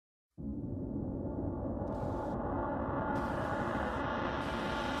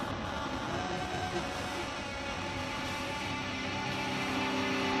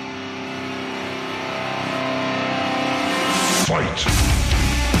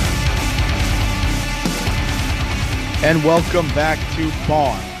And welcome back to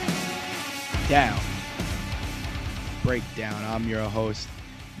Bar Down Breakdown. I'm your host,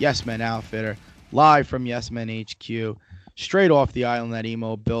 Yes Men Outfitter, live from Yes Men HQ, straight off the island that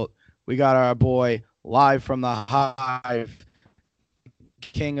Emo built. We got our boy live from the Hive,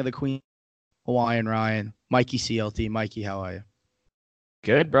 King of the Queen, Hawaiian Ryan, Mikey CLT. Mikey, how are you?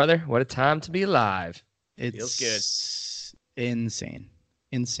 Good, brother. What a time to be alive. It's Feels good.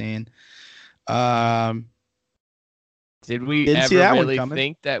 Insane. Um, Did we Didn't see ever that one really coming.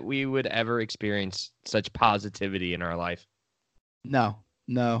 think that we would ever experience such positivity in our life? No.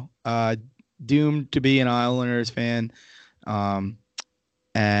 Doomed to be an Islanders fan.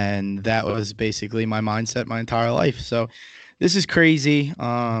 And that was basically my mindset my entire life. So this is crazy.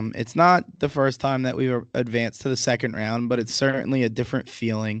 It's not the first time that we were advanced to the second round, but it's certainly a different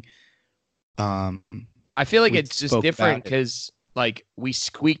feeling. I feel like We it's just spoke different about it. because, like, we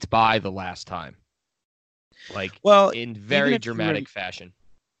squeaked by the last time. Like, Well, in even very if you dramatic fashion.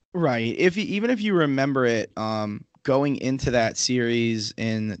 right, even if you remember it, going into that series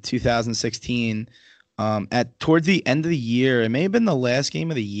in 2016, at towards the end of the year, it may have been the last game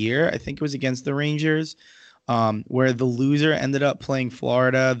of the year. I think it was against the Rangers, where the loser ended up playing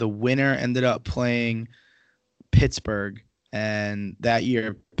Florida, the winner ended up playing Pittsburgh, and that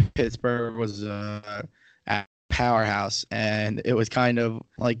year Pittsburgh was a powerhouse, and it was kind of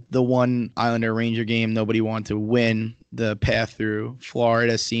like the one Islander Ranger game nobody wanted to win. The path through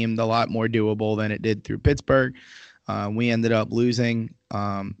Florida seemed a lot more doable than it did through Pittsburgh. We ended up losing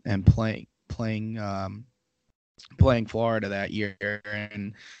and playing Florida that year,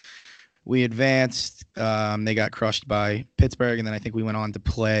 and we advanced. They got crushed by Pittsburgh, and then I think we went on to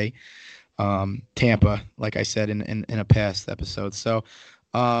play Tampa, like I said in a past episode. So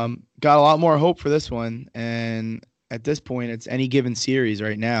got a lot more hope for this one, and at this point, it's any given series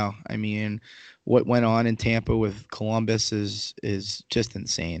right now. I mean, what went on in Tampa with Columbus is just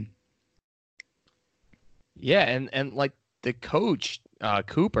insane. Yeah, and like the coach,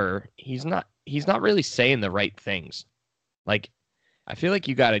 Cooper, he's not really saying the right things. Like, I feel like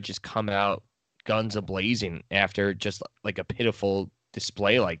you got to just come out guns a-blazing after just like a pitiful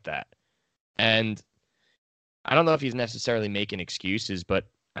display like that. And I don't know if he's necessarily making excuses, but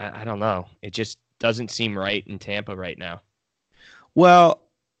I don't know. It just doesn't seem right in Tampa right now. Well,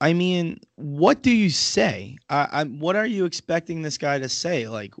 I mean, what do you say? What are you expecting this guy to say?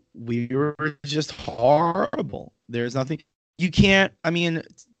 Like, we were just horrible. There's nothing you can't. I mean,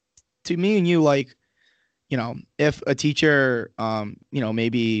 to me and you, like, if a teacher,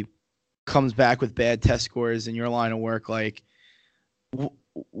 maybe comes back with bad test scores in your line of work, like,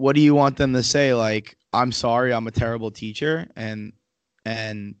 what do you want them to say? Like, I'm sorry, I'm a terrible teacher, and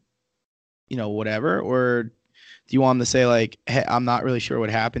whatever, or do you want them to say like, hey, I'm not really sure what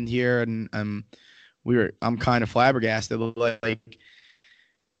happened here, and I'm kind of flabbergasted. Like,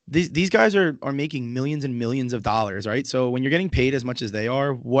 these guys are making millions and millions of dollars, right? So when you're getting paid as much as they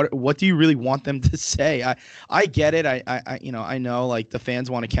are, what do you really want them to say? I get it. I know like the fans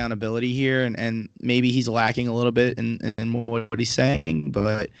want accountability here, and maybe he's lacking a little bit in what he's saying,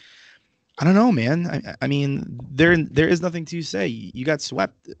 but I don't know, man. I mean, there is nothing to say. You got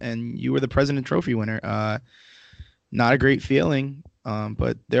swept, and you were the President Trophy winner. Not a great feeling,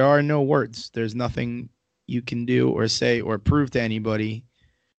 but there are no words. There's nothing you can do or say or prove to anybody.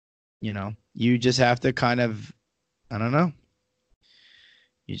 You just have to kind of, I don't know.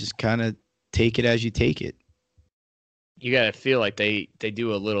 You just kind of take it as you take it. You got to feel like they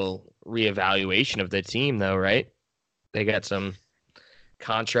do a little reevaluation of the team, though, right? They got some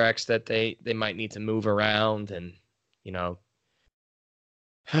contracts that they might need to move around, and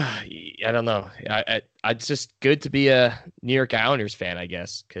I don't know. It's just good to be a New York Islanders fan, I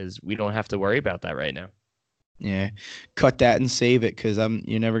guess, because we don't have to worry about that right now. Yeah, cut that and save it, because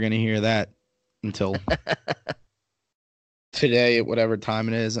you're never gonna hear that until today at whatever time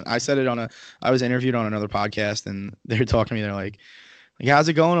it is. And I said it I was interviewed on another podcast, and they're talking to me. They're like, how's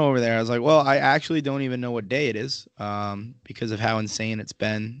it going over there? I was like, well, I actually don't even know what day it is, because of how insane it's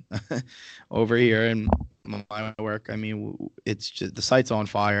been over here in my work. I mean, it's just the site's on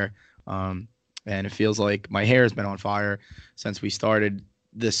fire, and it feels like my hair has been on fire since we started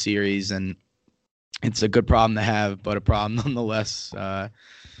this series, and it's a good problem to have, but a problem nonetheless.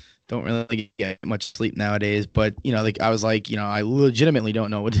 Don't really get much sleep nowadays, but like I was like, I legitimately don't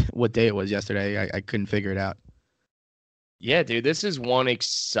know what day it was yesterday. I couldn't figure it out. Yeah, dude, this is one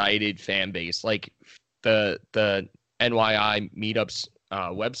excited fan base. Like the NYI meetups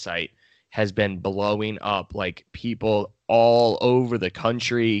website has been blowing up. Like people all over the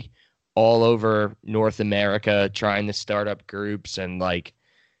country, all over North America, trying to start up groups, and like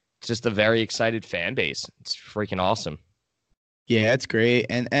just a very excited fan base. It's freaking awesome. Yeah, it's great.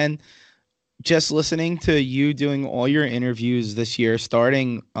 And just listening to you doing all your interviews this year,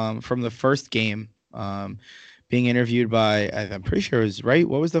 starting from the first game, being interviewed by, I'm pretty sure it was right.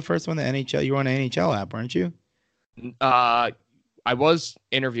 What was the first one? The NHL. You were on the NHL app, weren't you? I was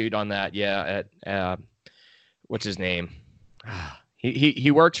interviewed on that. Yeah, at what's his name?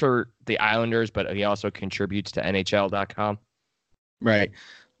 He works for the Islanders, but he also contributes to NHL.com. Right.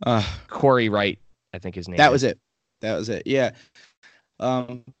 Corey Wright, I think his name. That was it. That was it. Yeah.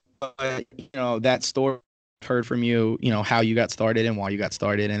 But, that story I've heard from you, how you got started and why you got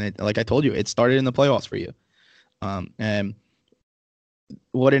started. And it, like I told you, it started in the playoffs for you. And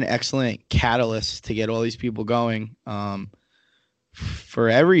what an excellent catalyst to get all these people going for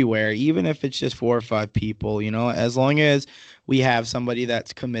everywhere, even if it's just 4 or 5 people, as long as we have somebody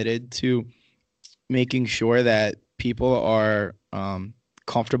that's committed to making sure that people are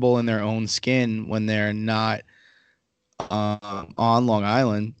comfortable in their own skin when they're not on Long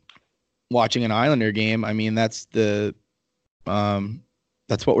Island watching an Islander game. I mean, that's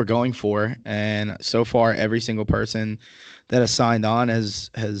what we're going for. And so far, every single person that has signed on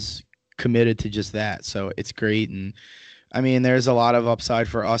has committed to just that. So it's great. And I mean, there's a lot of upside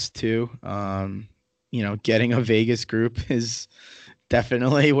for us too. Getting a Vegas group is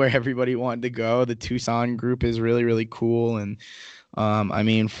definitely where everybody wanted to go. The Tucson group is really, really cool. And I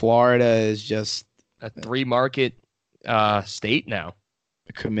mean, Florida is just a 3-market state now.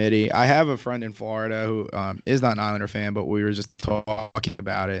 Committee. I have a friend in Florida who is not an Islander fan, but we were just talking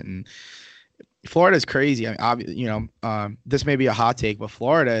about it, and Florida is crazy. I mean, this may be a hot take, but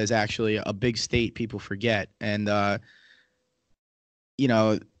Florida is actually a big state people forget, and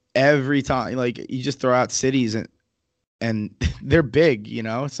every time, like, you just throw out cities and they're big,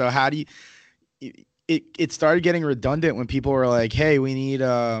 So how do you? It started getting redundant when people were like, "Hey, we need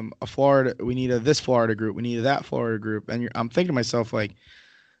a Florida, we need this Florida group, we need that Florida group," and I'm thinking to myself like,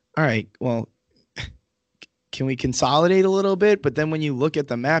 all right, well, can we consolidate a little bit? But then when you look at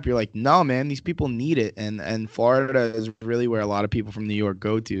the map, you're like, no, man, these people need it. And Florida is really where a lot of people from New York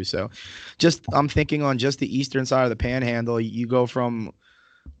go to. So I'm thinking on just the eastern side of the Panhandle, you go from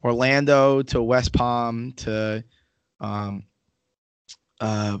Orlando to West Palm to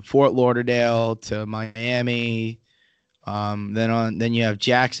Fort Lauderdale to Miami. Then you have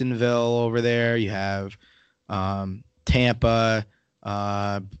Jacksonville over there. You have Tampa.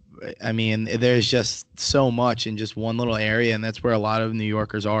 I mean, there's just so much in just one little area, and that's where a lot of New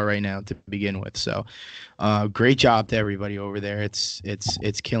Yorkers are right now to begin with. So, great job to everybody over there.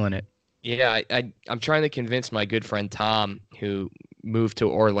 It's killing it. Yeah, I'm trying to convince my good friend Tom, who moved to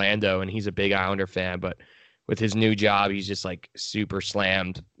Orlando, and he's a big Islander fan, but with his new job, he's just like super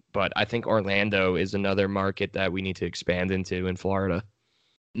slammed. But I think Orlando is another market that we need to expand into in Florida.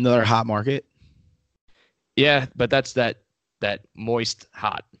 Another hot market? Yeah, but that's that moist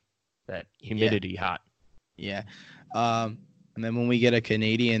hot, that humidity hot. Yeah. And then when we get a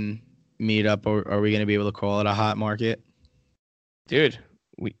Canadian meetup, are we going to be able to call it a hot market? Dude,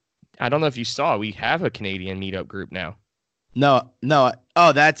 I don't know if you saw, we have a Canadian meetup group now. No.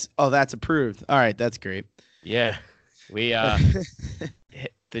 Oh, that's approved. All right, that's great. Yeah. We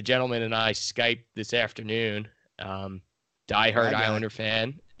the gentleman and I Skyped this afternoon. Diehard Islander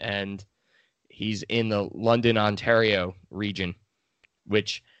fan, and he's in the London, Ontario region,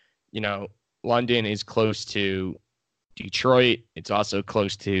 which, London is close to Detroit. It's also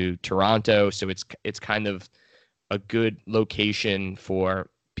close to Toronto. So it's kind of a good location for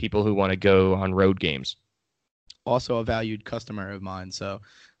people who want to go on road games. Also a valued customer of mine. So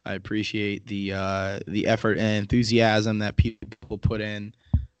I appreciate the effort and enthusiasm that people put in.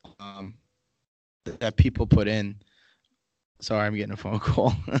 Sorry, I'm getting a phone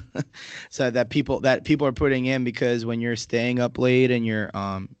call. So that people are putting in, because when you're staying up late and you're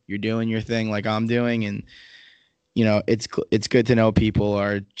doing your thing like I'm doing, and it's good to know people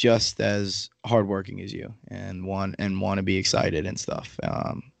are just as hardworking as you and want to be excited and stuff.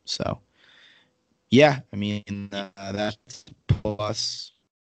 So yeah, I mean, that's plus.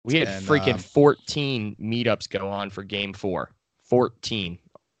 We had freaking 14 meetups go on for Game 4. 14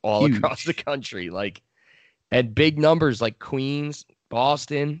 all huge. Across the country, and big numbers like Queens,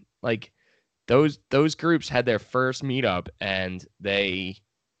 Boston, those groups had their first meetup, and they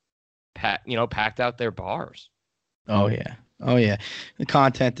packed out their bars. Oh yeah. The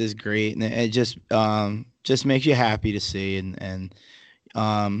content is great, and it just makes you happy to see. And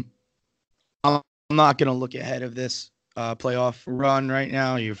I'm not gonna look ahead of this playoff run right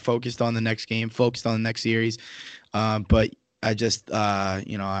now. You're focused on the next game, focused on the next series. But I just,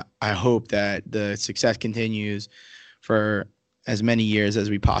 I hope that the success continues for as many years as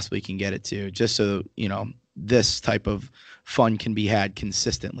we possibly can get it to, just so this type of fun can be had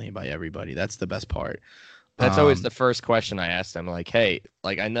consistently by everybody. That's the best part. That's always the first question I ask them. Like, hey,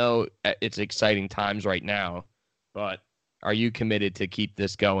 like I know it's exciting times right now, but are you committed to keep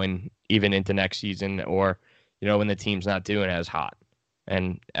this going even into next season, or when the team's not doing as hot?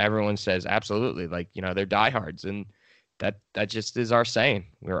 And everyone says absolutely. Like, they're diehards, and that just is our saying.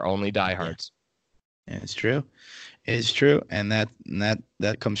 We're only diehards. Yeah, it's true. It's true, and that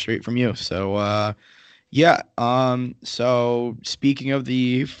comes straight from you. So yeah. So speaking of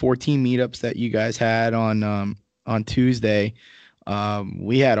the 14 meetups that you guys had on Tuesday,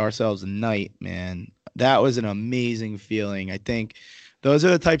 we had ourselves a night, man. That was an amazing feeling. I think those are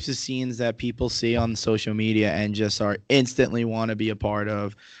the types of scenes that people see on social media and just are instantly want to be a part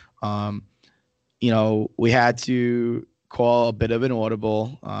of. We had to call a bit of an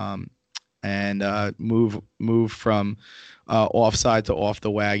audible, and move from offside to off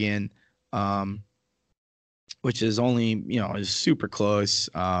the wagon, which is only is super close.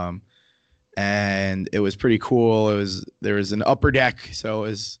 And it was pretty cool. There was an upper deck, so it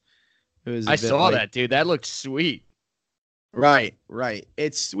was. I saw that, dude. That looked sweet. Right.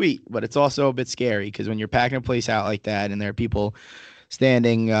 It's sweet, but it's also a bit scary because when you're packing a place out like that, and there are people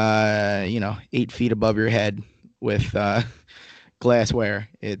standing, 8 feet above your head with glassware,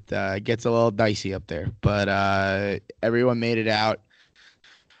 it gets a little dicey up there. But everyone made it out.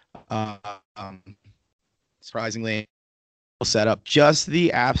 Surprisingly, set up. Just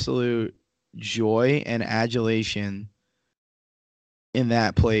the absolute joy and adulation in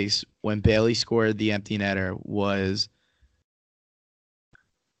that place when Bailey scored the empty netter was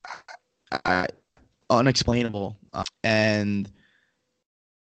unexplainable. And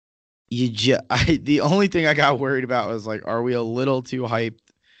the only thing I got worried about was like, are we a little too hyped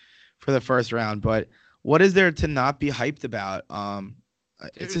for the first round? But what is there to not be hyped about?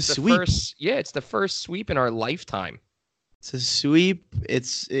 It's a sweep. It's the first sweep in our lifetime. It's a sweep.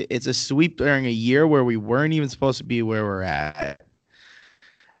 It's a sweep during a year where we weren't even supposed to be where we're at.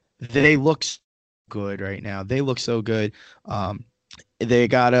 They look good right now. They look so good. They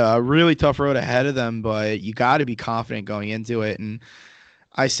got a really tough road ahead of them, but you got to be confident going into it. And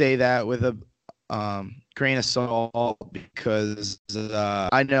I say that with a grain of salt because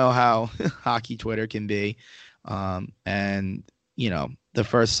I know how hockey Twitter can be. And, the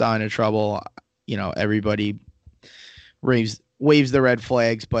first sign of trouble, everybody waves the red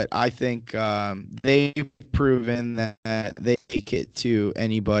flags. But I think they've proven that they take it to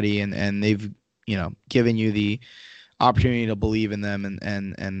anybody, and they've, given you the opportunity to believe in them,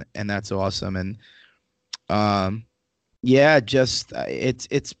 and that's awesome. And yeah, just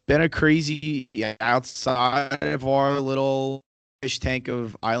it's been a crazy outside of our little fish tank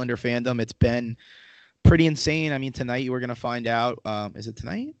of Islander fandom. It's been pretty insane. I mean, tonight we're gonna find out. Is it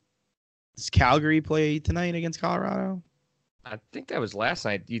tonight? Does Calgary play tonight against Colorado? I think that was last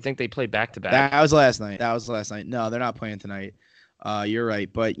night. Do you think they played back to back? That was last night. No, they're not playing tonight. You're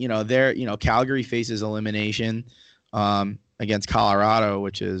right, but Calgary faces elimination against Colorado,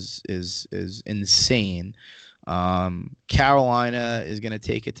 which is insane. Carolina is going to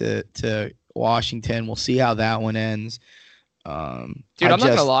take it to Washington. We'll see how that one ends. Dude, I'm not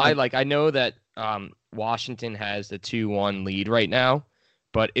gonna lie. Like, I know that Washington has the 2-1 lead right now,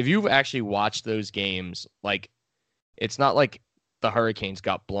 but if you've actually watched those games, like, it's not like the Hurricanes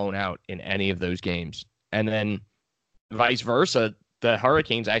got blown out in any of those games, and then vice versa, the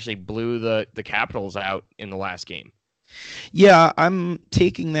Hurricanes actually blew the Capitals out in the last game. Yeah, I'm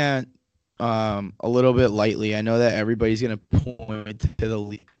taking that a little bit lightly. I know that everybody's going to point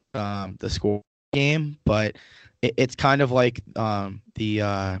to the score game, but it's kind of like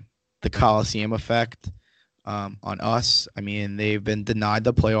the Coliseum effect on us. I mean, they've been denied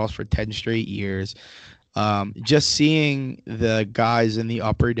the playoffs for 10 straight years. Just seeing the guys in the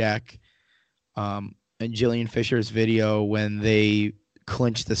upper deck and Jillian Fisher's video when they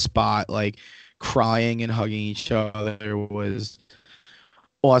clinched the spot, like crying and hugging each other, was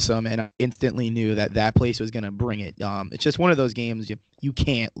awesome. And I instantly knew that place was going to bring it. It's just one of those games you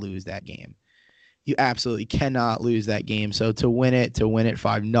can't lose that game. You absolutely cannot lose that game. So to win it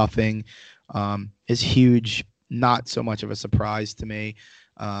 5-0 is huge. Not so much of a surprise to me.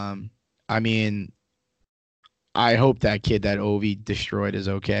 I mean, I hope that kid that Ovi destroyed is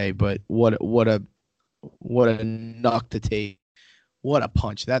okay, but what a knock to take. What a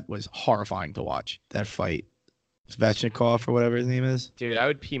punch. That was horrifying to watch, that fight. Svechnikov or whatever his name is. Dude, I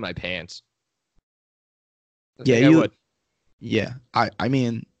would pee my pants. I would. Yeah. I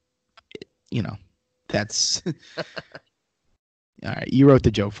mean, that's All right, you wrote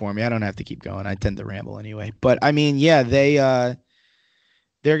the joke for me. I don't have to keep going. I tend to ramble anyway. But I mean, yeah, they're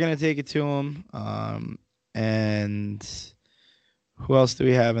gonna take it to them. And who else do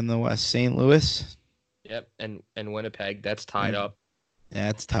we have in the West? St. Louis. Yep, and Winnipeg, that's tied up.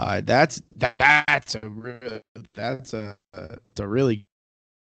 That's tied. That's a really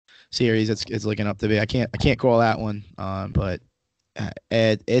series. It's looking up to be. I can't call that one. But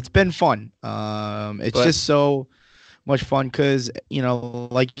it's been fun. It's just so much fun because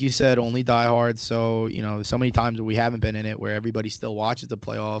like you said, only diehards. So so many times we haven't been in it where everybody still watches the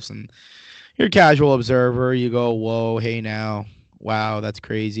playoffs, and you're a casual observer. You go, whoa, hey now, wow, that's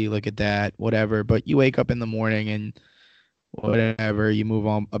crazy. Look at that, whatever. But you wake up in the morning and whatever, you move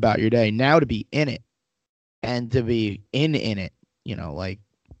on about your day. Now to be in it and to be in it, like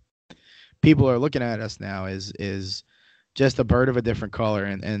people are looking at us now is just a bird of a different color,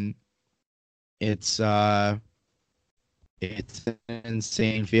 and it's an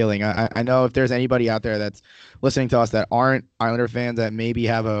insane feeling. I know if there's anybody out there that's listening to us that aren't Islander fans that maybe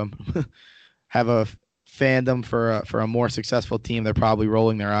have a have a fandom for a more successful team, they're probably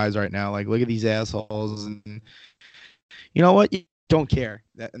rolling their eyes right now. Like, look at these assholes. And you know what? You don't care.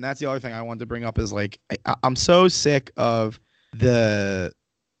 And that's the other thing I wanted to bring up is like I'm so sick of the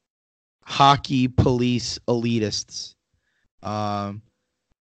hockey police elitists.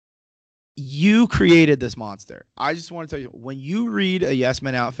 You created this monster. I just want to tell you, when you read a Yes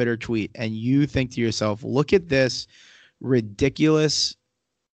Men Outfitter tweet and you think to yourself, look at this ridiculous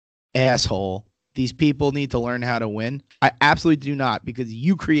asshole. These people need to learn how to win. I absolutely do not, because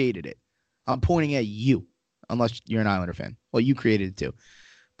you created it. I'm pointing at you, unless you're an Islander fan. Well, you created it too.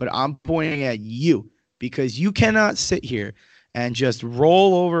 But I'm pointing at you because you cannot sit here and just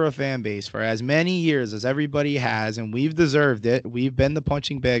roll over a fan base for as many years as everybody has, and we've deserved it. We've been the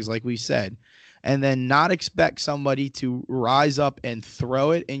punching bags, like we said, and then not expect somebody to rise up and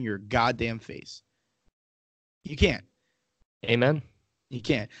throw it in your goddamn face. You can't. Amen. You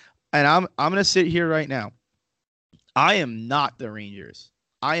can't. And I'm gonna sit here right now. I am not the Rangers.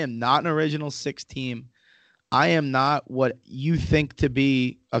 I am not an original six team. I am not what you think to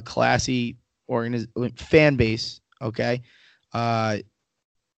be a classy fan base. Okay. And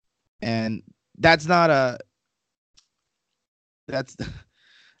that's not I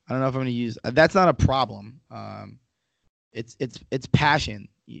don't know if I'm going to use, that's not a problem. It's passion.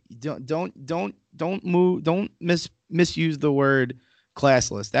 You don't misuse the word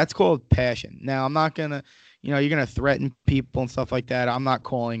classless. That's called passion. Now, I'm not going to, you're going to threaten people and stuff like that. I'm not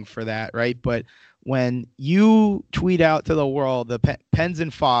calling for that. Right. But when you tweet out to the world, the Pens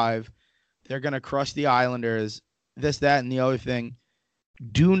in 5, they're going to crush the Islanders, this, that, and the other thing.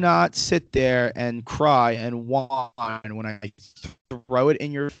 Do not sit there and cry and whine when I throw it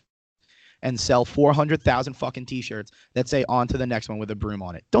in your and sell 400,000 fucking t-shirts that say on to the next one with a broom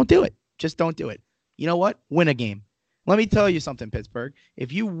on it. Don't do it. Just don't do it. You know what? Win a game. Let me tell you something, Pittsburgh.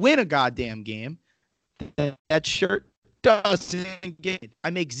 If you win a goddamn game, that shirt doesn't get it.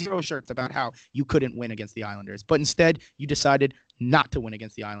 I make 0 shirts about how you couldn't win against the Islanders, but instead you decided not to win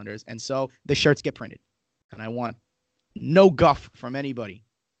against the Islanders, and so the shirts get printed. And I want no guff from anybody.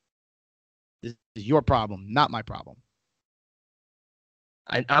 This is your problem, not my problem.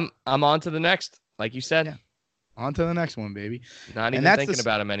 I'm on to the next, like you said. Yeah. On to the next one, baby. Not even thinking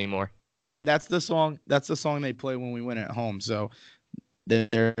about him anymore. That's the song. That's the song they play when we win at home. So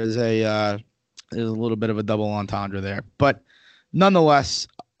there's a little bit of a double entendre there, but nonetheless,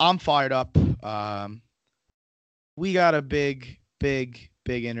 I'm fired up. We got a big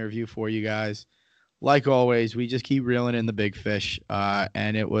interview for you guys. Like always, we just keep reeling in the big fish,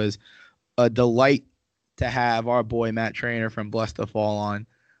 and it was a delight to have our boy Matt Trainer from Blessed to Fall on.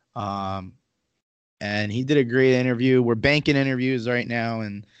 And he did a great interview. We're banking interviews right now,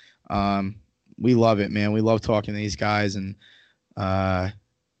 and we love it, man. We love talking to these guys. And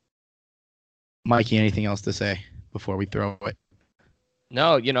Mikey, anything else to say before we throw it?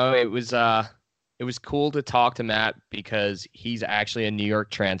 No, it was cool to talk to Matt because he's actually a New York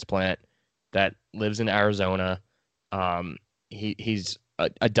transplant that lives in Arizona. He's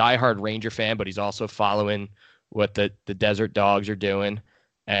a diehard Ranger fan, but he's also following what the Desert Dogs are doing.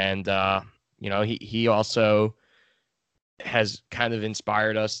 And, he also has kind of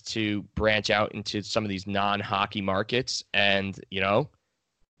inspired us to branch out into some of these non-hockey markets. And,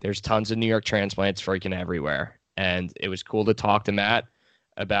 there's tons of New York transplants freaking everywhere. And it was cool to talk to Matt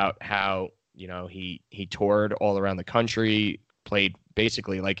about how, he toured all around the country, played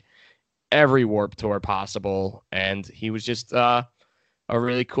basically like every Warped Tour possible, and he was just a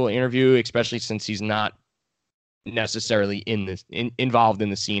really cool interview, especially since he's not necessarily involved in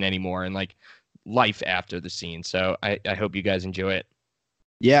the scene anymore. And like life after the scene. So I hope you guys enjoy it.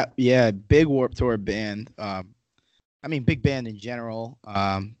 Yeah, big Warped Tour band. I mean, big band in general.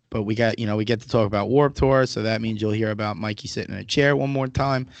 But we get to talk about Warped Tour, so that means you'll hear about Mikey sitting in a chair one more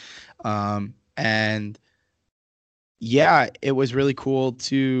time. And yeah, it was really cool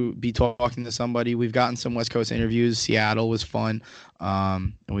to be talking to somebody. We've gotten some West Coast interviews. Seattle was fun.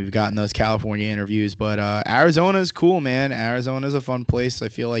 And we've gotten those California interviews, but Arizona is cool, man. Arizona is a fun place. I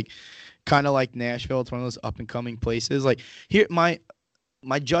feel like kind of like Nashville. It's one of those up and coming places. Like here, my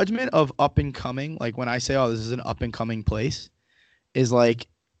judgment of up and coming, like when I say, oh, this is an up and coming place, is like,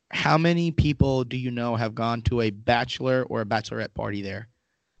 how many people do you know have gone to a bachelor or a bachelorette party there?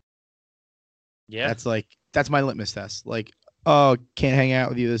 Yeah. That's my litmus test. Like, oh, can't hang out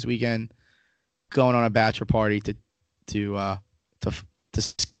with you this weekend. Going on a bachelor party to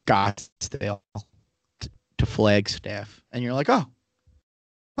Scottsdale, to Flagstaff, and you're like, oh,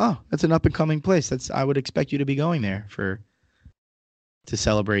 that's an up and coming place. I would expect you to be going there to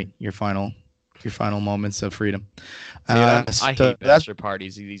celebrate your final moments of freedom. I hate bachelor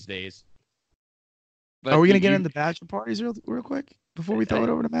parties these days. But are we gonna get into bachelor parties real quick before we throw it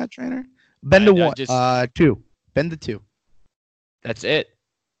over to Matt Trainer? Been to one, two. Been to two. That's it.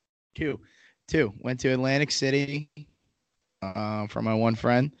 Two. Went to Atlantic City for my one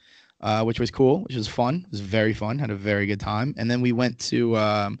friend, which was cool, which was fun. It was very fun. Had a very good time. And then we went to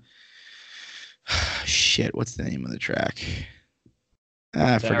what's the name of the track?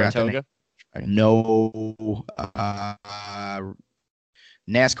 I forgot the name. No,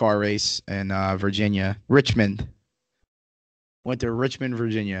 NASCAR race in Virginia, Richmond. Went to Richmond,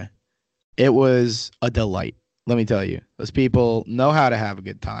 Virginia. It was a delight. Let me tell you, those people know how to have a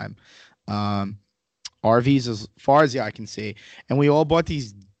good time. RVs as far as the eye can see, and we all bought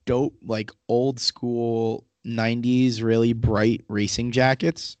these dope, like old school 90s, really bright racing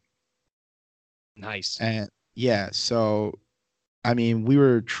jackets. Nice. And yeah, so I mean, we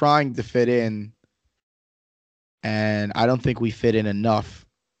were trying to fit in, and I don't think we fit in enough.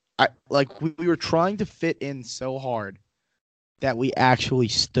 We were trying to fit in so hard that we actually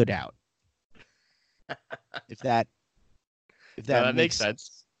stood out. If that makes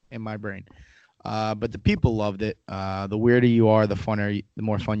sense in my brain. But the people loved it. The weirder you are, the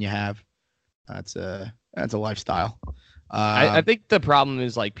more fun you have. That's a lifestyle. I think the problem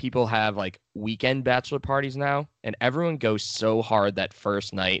is like people have like weekend bachelor parties now, and everyone goes so hard that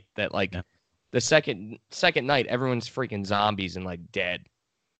first night that like the second night everyone's freaking zombies and like dead.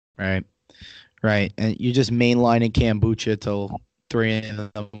 Right. And you just mainlining kombucha till 3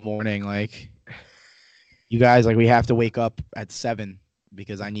 a.m. Like, you guys, like, we have to wake up at 7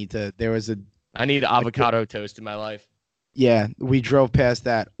 because I need avocado toast in my life. Yeah, we drove past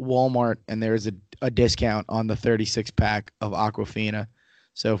that Walmart and there was a discount on the 36-pack of Aquafina.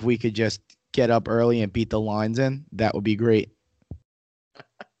 So if we could just get up early and beat the lines in, that would be great.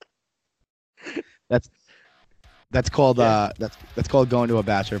 That's called that's called going to a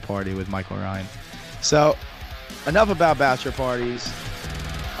bachelor party with Michael Ryan. So enough about bachelor parties,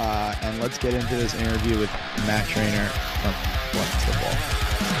 and let's get into this interview with Matt Trainer from What's the Ball.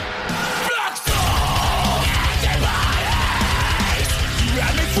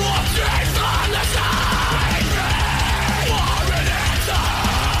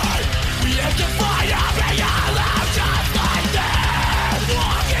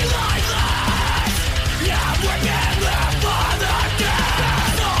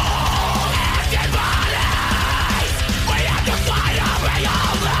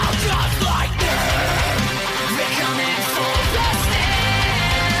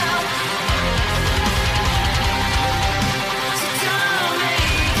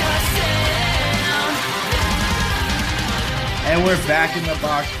 And we're back in the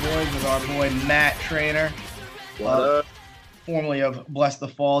box, boys, with our boy Matt Trainer, formerly of Bless the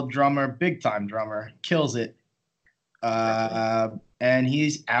Fall, drummer, big time drummer, kills it. And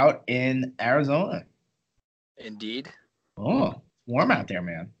he's out in Arizona. Indeed. Oh, warm out there,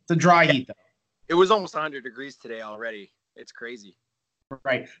 man. It's a dry heat, though. It was almost 100 degrees today already. It's crazy.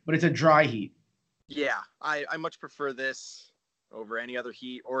 Right, but it's a dry heat. Yeah, I much prefer this over any other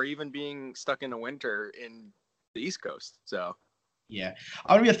heat, or even being stuck in the winter in the East Coast. So yeah,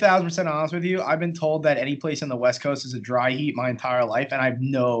 I'm gonna be 1,000% honest with you. I've been told that any place on the West Coast is a dry heat my entire life, and I've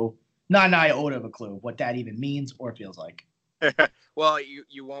not an iota of a clue what that even means or feels like. Well,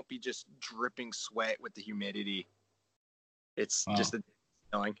 you won't be just dripping sweat with the humidity. It's just a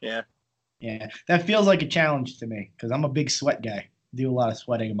feeling. Yeah, that feels like a challenge to me because I'm a big sweat guy. Do a lot of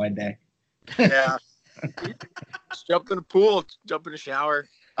sweating in my day. Yeah, just jump in the pool, jump in the shower.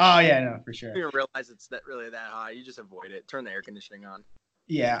 Oh yeah, no, for sure. You don't realize it's really that hot. You just avoid it. Turn the air conditioning on.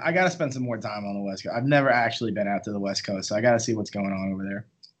 Yeah, I got to spend some more time on the West Coast. I've never actually been out to the West Coast, so I got to see what's going on over there.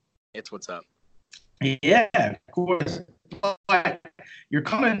 It's what's up. Yeah, of course. But you're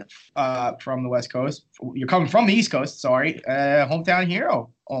coming from the West Coast. You're coming from the East Coast. Sorry, hometown hero,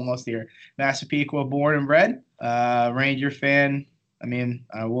 almost here. Massapequa, born and bred. Ranger fan. I mean,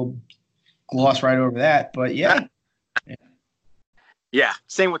 we'll gloss right over that. But yeah, Yeah,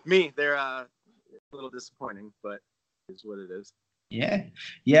 same with me. They're a little disappointing, but it's what it is.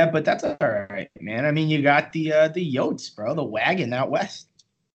 yeah. But that's all right, man. I mean, you got the Yotes, bro, the wagon out west.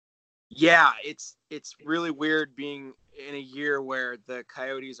 Yeah, it's really weird being in a year where the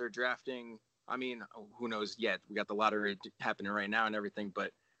Coyotes are drafting. I mean, who knows yet? We got the lottery happening right now and everything,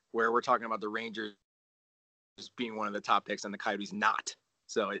 but where we're talking about the Rangers being one of the top picks and the Coyotes not.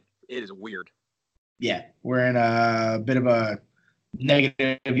 So it is weird. Yeah, we're in a bit of a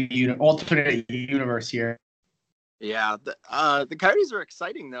negative alternate universe here. Yeah, the Coyotes are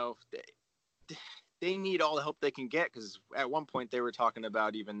exciting though. They need all the help they can get because at one point they were talking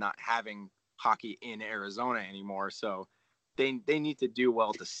about even not having hockey in Arizona anymore. So they need to do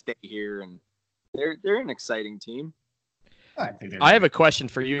well to stay here, and they're an exciting team. I have a question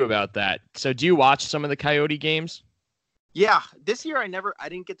for you about that. So do you watch some of the Coyote games? Yeah, this year I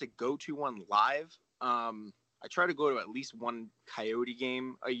didn't get to go to one live. I try to go to at least one Coyote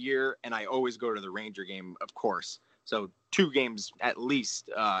game a year, and I always go to the Ranger game, of course. So 2 games at least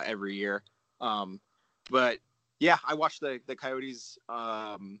every year. But yeah, I watched the Coyotes,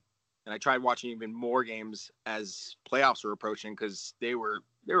 and I tried watching even more games as playoffs were approaching because they were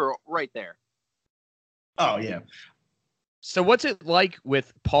right there. Oh yeah. So what's it like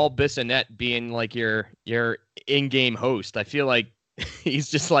with Paul Bissonnette being like your in-game host? I feel like he's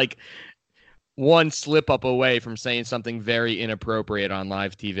just like one slip up away from saying something very inappropriate on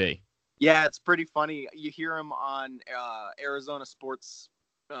live TV. Yeah, it's pretty funny. You hear him on Arizona sports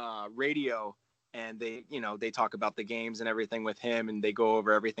radio, and they talk about the games and everything with him, and they go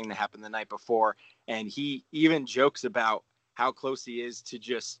over everything that happened the night before. And he even jokes about how close he is to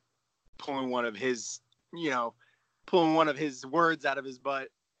just pulling one of his words out of his butt.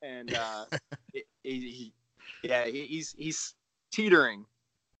 And he's teetering.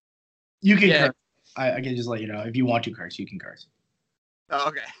 You can curse. I can just let you know. If you want to curse, you can curse. Oh,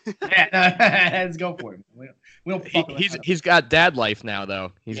 okay. Let's go for it. We don't he's got dad life now,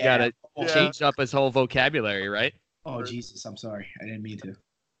 though. He's got to change up his whole vocabulary, right? Oh, Jesus. I'm sorry. I didn't mean to.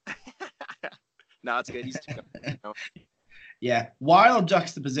 No, it's good. He's Yeah. Wild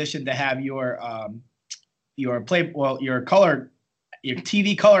juxtaposition to have your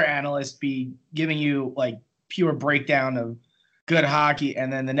TV color analyst be giving you like pure breakdown of good hockey,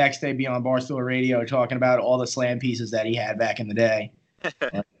 and then the next day be on Barstool Radio talking about all the slam pieces that he had back in the day.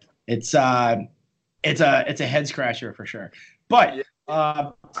 It's a head scratcher for sure. But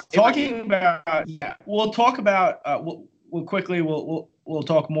talking about we'll talk about we'll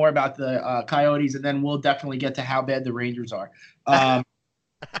talk more about the Coyotes, and then we'll definitely get to how bad the Rangers are.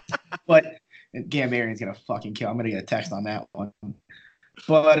 But Gambarian's gonna fucking kill. I'm gonna get a text on that one.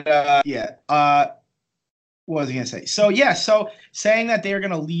 But what was I going to say? So saying that they're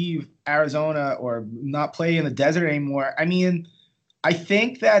going to leave Arizona or not play in the desert anymore, I mean, I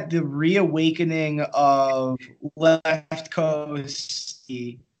think that the reawakening of left coast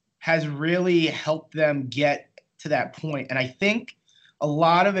has really helped them get to that point. And I think a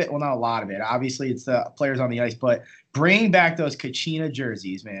lot of it, well, not a lot of it, obviously it's the players on the ice, but bringing back those Kachina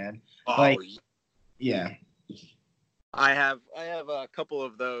jerseys, man. Oh, yeah. I have a couple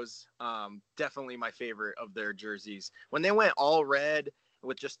of those. Definitely my favorite of their jerseys. When they went all red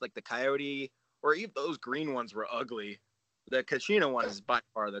with just like the Coyote, or even those green ones were ugly. The Kachina one is by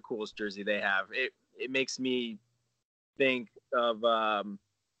far the coolest jersey they have. It makes me think of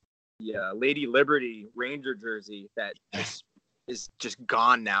Lady Liberty Ranger jersey that is just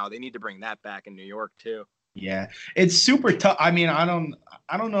gone now. They need to bring that back in New York too. Yeah, it's super tough. I mean, I don't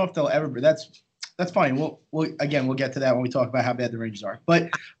know if they'll ever. But that's fine. We'll get to that when we talk about how bad the Rangers are. But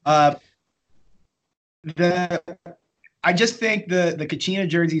I just think the Kachina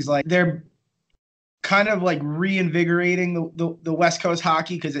jerseys, like, they're kind of like reinvigorating the West Coast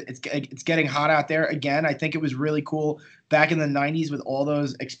hockey because it's getting hot out there again. I think it was really cool back in the 90s with all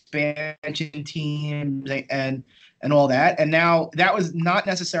those expansion teams and all that. And now that was not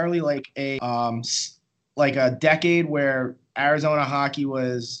necessarily like a decade where Arizona hockey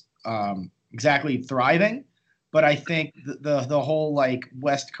was exactly thriving, but I think the whole like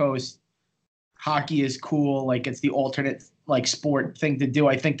West Coast hockey is cool. Like, it's the alternate like sport thing to do.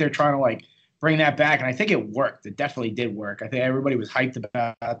 I think they're trying to like bring that back, and I think it worked. It definitely did work. I think everybody was hyped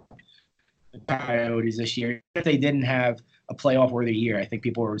about it. the Coyotes this year. If they didn't have a playoff worthy year, I think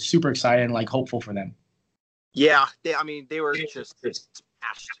people were super excited and like hopeful for them. Yeah, they were just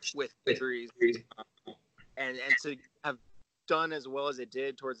smashed with injuries, and to have done as well as it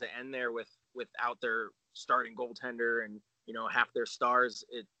did towards the end there without their starting goaltender and half their stars,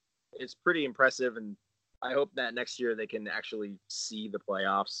 it's pretty impressive. And I hope that next year they can actually see the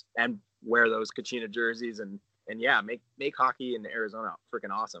playoffs and wear those Kachina jerseys and make hockey in Arizona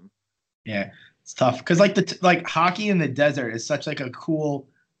freaking awesome. Yeah, it's tough because like hockey in the desert is such like a cool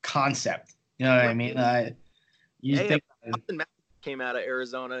concept. You know what I mean? Think Austin Matthews came out of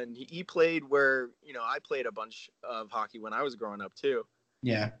Arizona and he played where I played a bunch of hockey when I was growing up too.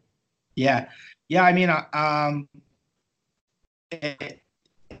 Yeah. I mean,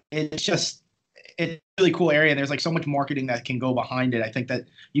 it's a really cool area, and there's like so much marketing that can go behind it. I think that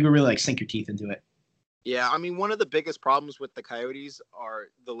you can really like sink your teeth into it. Yeah, I mean, one of the biggest problems with the Coyotes are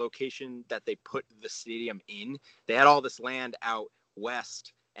the location that they put the stadium in. They had all this land out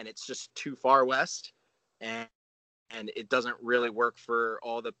west, and it's just too far west, and it doesn't really work for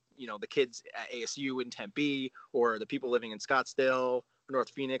all the the kids at ASU in Tempe or the people living in Scottsdale, North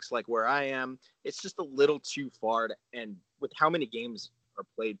Phoenix, like where I am. It's just a little too far, and with how many games are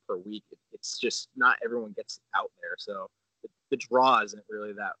played per week, it's just not everyone gets out there. So the draw isn't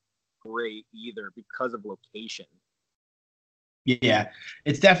really that great either because of location. Yeah,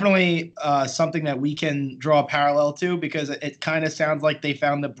 it's definitely something that we can draw a parallel to because it kind of sounds like they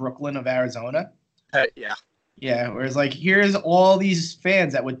found the Brooklyn of Arizona. Yeah. Yeah, whereas like here's all these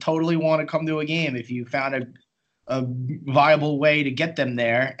fans that would totally want to come to a game if you found a viable way to get them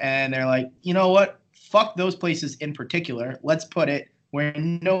there, and they're like, you know what? Fuck those places in particular. Let's put it where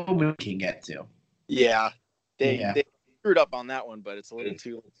nobody can get to. Yeah, they screwed up on that one, but it's a little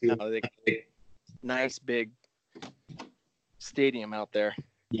too nice big stadium out there.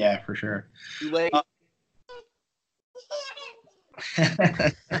 Yeah, for sure. Too late.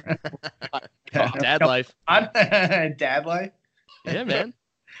 Dad life. Dad life. Yeah, man.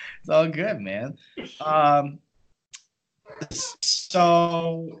 It's all good, man.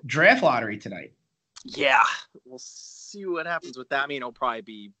 So draft lottery tonight. Yeah, we'll see what happens with that. I mean, it'll probably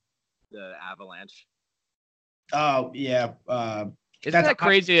be the Avalanche. Oh yeah. Isn't that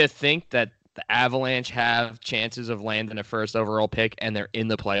crazy to think that the Avalanche have chances of landing a first overall pick and they're in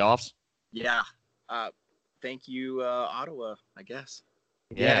the playoffs? Yeah. Thank you, Ottawa, I guess.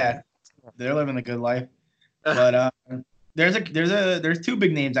 Yeah. They're living the good life. But there's two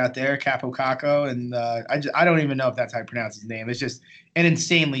big names out there, Capo Caco, and I don't even know if that's how I pronounce his name. It's just an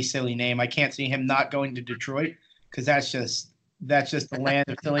insanely silly name. I can't see him not going to Detroit because that's just the land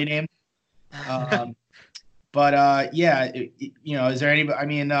of silly names. But is there anybody? I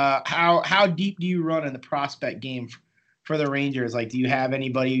mean, how deep do you run in the prospect game for the Rangers? Like, do you have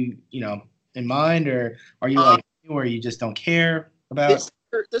anybody in mind, or are you like, or you just don't care about?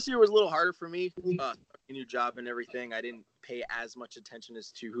 This year was a little harder for me. A new job and everything. I didn't pay as much attention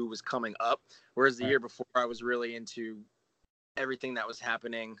as to who was coming up. Whereas the year before, I was really into everything that was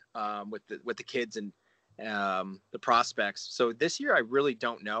happening with the kids and the prospects. So this year, I really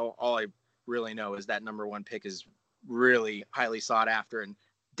don't know. All I really know is that number one pick is really highly sought after, and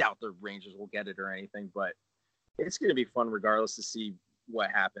doubt the Rangers will get it or anything. But it's going to be fun regardless to see what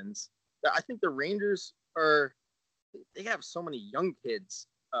happens. I think the Rangers they have so many young kids.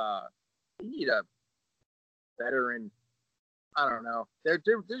 They need a veteran. I don't know. They're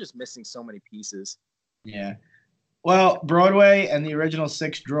just missing so many pieces. Yeah. Well, Broadway and the original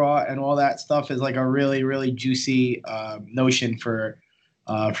 6 draw and all that stuff is like a really, really juicy notion for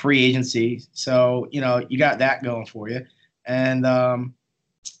free agency. So, you got that going for you. And,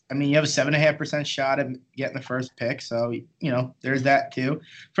 I mean, you have a 7.5% shot at getting the first pick. So, there's that too.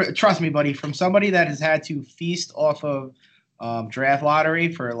 Trust me, buddy, from somebody that has had to feast off of draft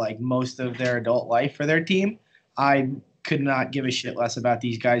lottery for like most of their adult life for their team, I could not give a shit less about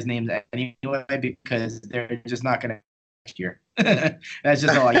these guys' names anyway because they're just not going to next year. That's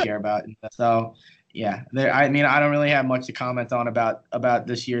just all I care about. So, yeah, I mean, I don't really have much to comment on about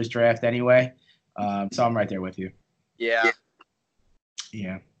this year's draft anyway. So I'm right there with you. Yeah.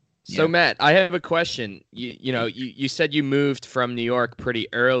 Yeah. So Matt, I have a question. You said you moved from New York pretty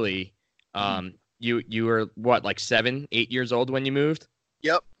early. You were what, like 7, 8 years old when you moved?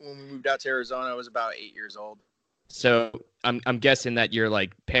 Yep. When we moved out to Arizona, I was about 8 years old. So I'm guessing that your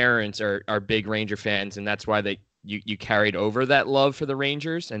like parents are big Ranger fans, and that's why you carried over that love for the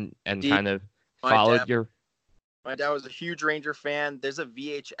Rangers and kind of followed your. My dad was a huge Ranger fan. There's a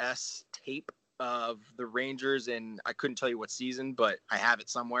VHS tape of the Rangers, and I couldn't tell you what season, but I have it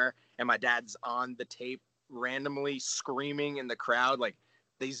somewhere. And my dad's on the tape randomly screaming in the crowd, like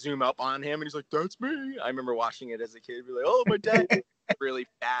they zoom up on him and he's like, "That's me." I remember watching it as a kid, be like, "Oh, my dad." Really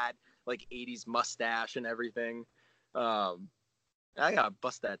bad, like 80s mustache and everything. I gotta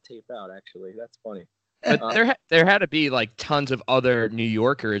bust that tape out. Actually, that's funny. But there had to be like tons of other New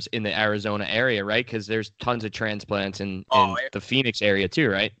Yorkers in the Arizona area, right? Because there's tons of transplants in the Phoenix area too,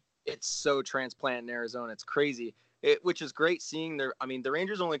 right? It's so transplant in Arizona. It's crazy. Which is great seeing their. I mean, the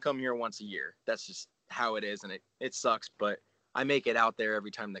Rangers only come here once a year. That's just how it is, and it sucks. But I make it out there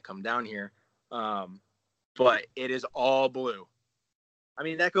every time they come down here. But it is all blue. I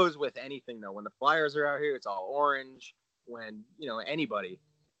mean, that goes with anything though. When the Flyers are out here, it's all orange. When anybody,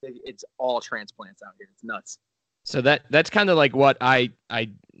 it's all transplants out here. It's nuts. So that's kind of like what I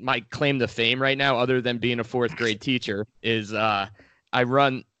might claim to fame right now, other than being a fourth grade teacher, is I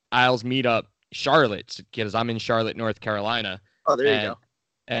run Isles Meetup Charlotte because I'm in Charlotte, North Carolina. Oh, there you go.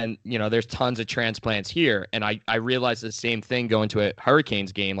 And there's tons of transplants here, and I realized the same thing going to a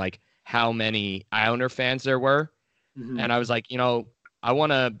Hurricanes game, like how many Islander fans there were, and I was like, I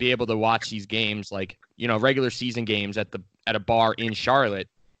want to be able to watch these games, like regular season games at a bar in Charlotte.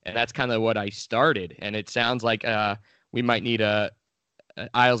 And that's kind of what I started. And it sounds like we might need a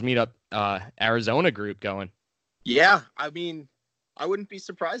Isles Meetup Arizona group going. Yeah, I mean, I wouldn't be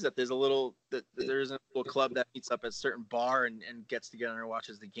surprised that there's a little club that meets up at a certain bar and gets together and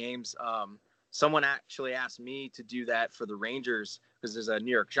watches the games. Someone actually asked me to do that for the Rangers because there's a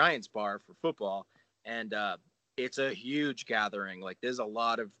New York Giants bar for football, and it's a huge gathering. Like, there's a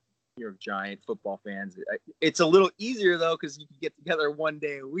lot of New York Giant football fans. It's a little easier though because you can get together one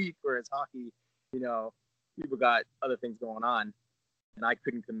day a week, whereas hockey, people got other things going on, and I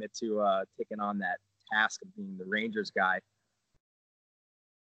couldn't commit to taking on that task of being the Rangers guy.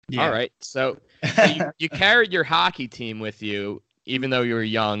 Yeah. All right, so you carried your hockey team with you even though you were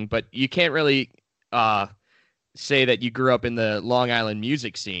young, but you can't really say that you grew up in the Long Island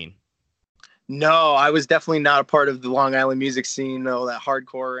music scene. No, I was definitely not a part of the Long Island music scene, that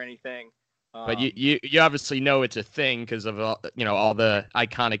hardcore or anything. But you obviously know it's a thing because of all the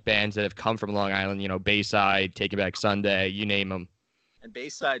iconic bands that have come from Long Island. Bayside, Taking Back Sunday, you name them. And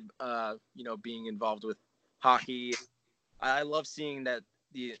Bayside, being involved with hockey, I love seeing that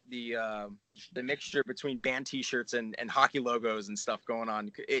the mixture between band T-shirts and hockey logos and stuff going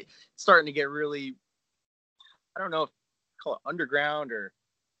on. It's starting to get really, I don't know if call it underground or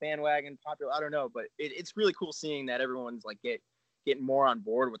bandwagon popular, I don't know, but it's really cool seeing that everyone's like getting more on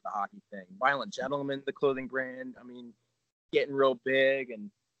board with the hockey thing. Violent Gentleman, the clothing brand, I mean, getting real big,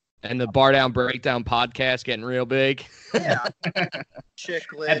 and the Bar Down Breakdown podcast getting real big. Yeah.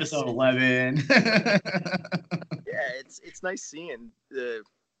 Chicklets. Episode 11. Yeah, it's nice seeing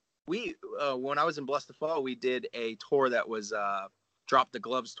when I was in Blessed to Fall, we did a tour that was Drop the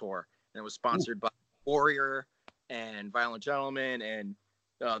Gloves tour, and it was sponsored by Warrior and Violent Gentleman, and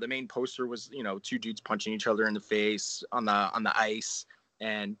the main poster was, two dudes punching each other in the face on the ice,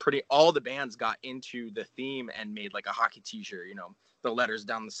 and all the bands got into the theme and made like a hockey T-shirt, the letters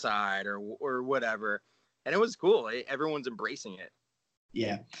down the side or whatever, and it was cool. Everyone's embracing it.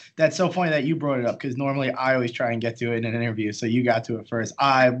 Yeah, that's so funny that you brought it up because normally I always try and get to it in an interview, so you got to it first.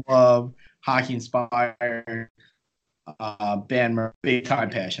 I love hockey inspired band, big time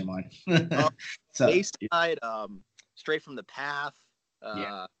passion mine. So Bayside, Straight from the Path.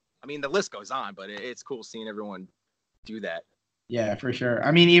 I mean, the list goes on, but it's cool seeing everyone do that. Yeah, for sure.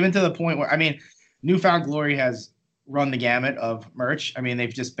 I mean, even to the point where, Newfound Glory has run the gamut of merch. I mean,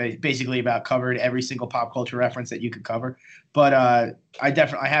 they've just basically about covered every single pop culture reference that you could cover. But I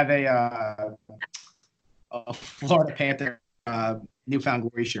have a Florida Panther Newfound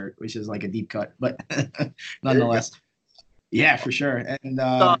Glory shirt, which is like a deep cut, but nonetheless, yeah, for sure. And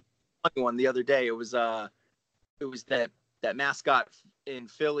funny one the other day, it was that mascot in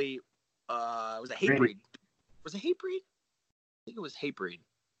Philly. It was a Hatebreed. Was it Hatebreed? I think it was Hatebreed.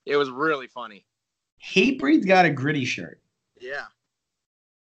 It was really funny. Hatebreed's got a gritty shirt. Yeah.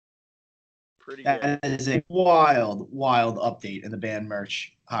 Pretty good. That is a wild update in the band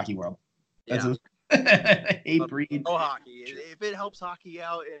merch hockey world. Yeah. Hatebreed. Oh, hockey. If it helps hockey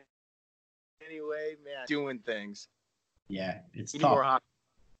out in any way, man, doing things. Yeah, it's tough. More hockey.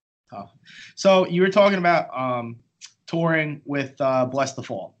 Tough. So you were talking about touring with Bless the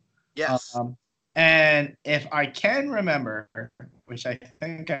Fall. Yes. And if I can remember, which I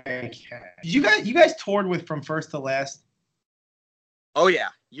think I can, you guys toured with From First to Last? Oh yeah,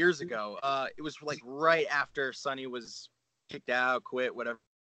 years ago. It was like right after Sonny was kicked out, quit, whatever.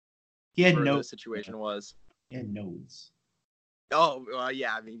 He had no the situation was. He had nodes. Oh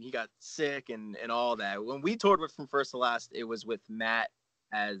yeah, I mean he got sick and all that. When we toured with From First to Last, it was with Matt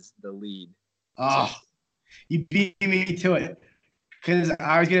as the lead. Oh, you beat me to it. Because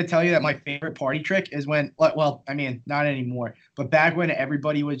I was gonna tell you that my favorite party trick is when, well, I mean, not anymore, but back when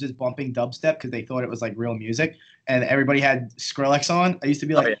everybody was just bumping dubstep because they thought it was like real music, and everybody had Skrillex on. I used to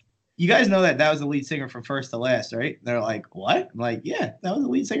be like, Oh, yeah. "You guys know that was the lead singer from First to Last, right?" And they're like, "What?" I'm like, "Yeah, that was the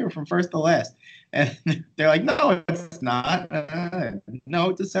lead singer from First to Last." And they're like, "No, it's not. No,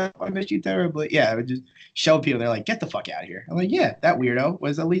 it's a sound. I miss you terribly." Yeah, I would just show people. They're like, "Get the fuck out of here." I'm like, "Yeah, that weirdo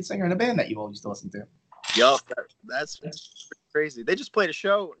was the lead singer in a band that you all used to listen to." Yup, that's crazy. They just played a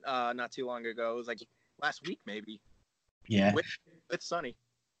show not too long ago. It was like last week, maybe. Yeah. With Sonny.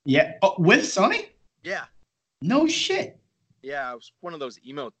 Yeah. Oh, with Sonny? Yeah. No shit. Yeah, it was one of those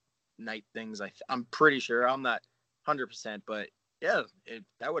emo night things. I'm pretty sure. I'm not 100%, but yeah,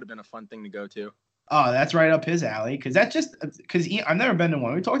 that would have been a fun thing to go to. Oh, that's right up his alley. Because I've never been to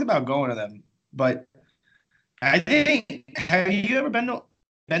one. We talked about going to them, but I think, have you ever been to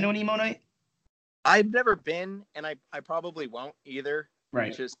an emo night? I've never been, and I probably won't either.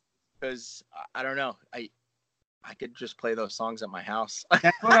 Right. Just because I don't know. I could just play those songs at my house.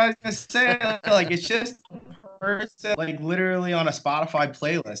 That's what I was gonna say. Like, it's just like literally on a Spotify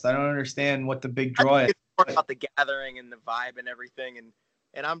playlist. I don't understand what the big draw is. It's more about the gathering and the vibe and everything,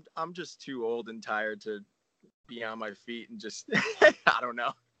 and I'm just too old and tired to be on my feet and just I don't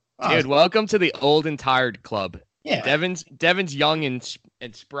know. Dude, welcome to the old and tired club. Yeah. Devin's young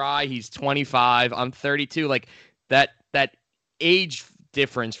and spry. He's 25. I'm 32. Like that age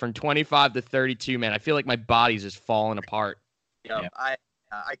difference from 25 to 32, man. I feel like my body's just falling apart. Yeah. I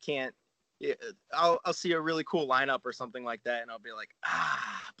can't. Yeah, I'll see a really cool lineup or something like that, and I'll be like,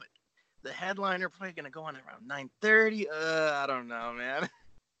 but the headliner probably gonna go on around 9:30. I don't know, man.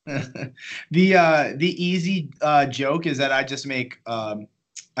 The easy joke is that I just make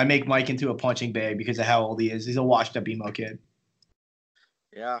Mike into a punching bag because of how old he is. He's a washed up emo kid.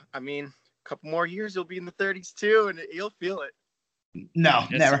 Yeah, I mean, a couple more years, you'll be in the 30s too, and you'll feel it. No,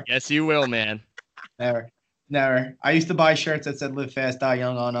 Yes, never. Yes, you will, man. Never. I used to buy shirts that said "Live Fast, Die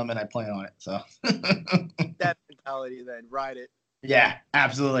Young" on them, and I plan on it. So that mentality, then ride it. Yeah,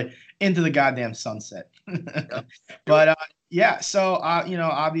 absolutely, into the goddamn sunset. But yeah, so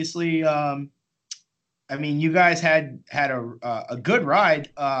obviously, I mean, you guys had a good ride.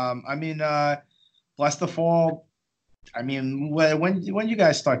 I mean, Bless the Fall. I mean, when you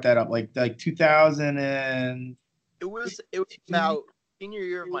guys start that up, like 2000 and it was about senior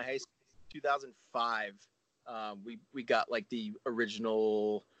year of my high school, 2005. We got like the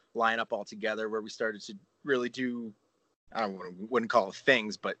original lineup all together where we started to really do, wouldn't call it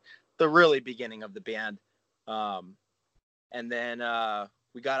things, but the really beginning of the band. And then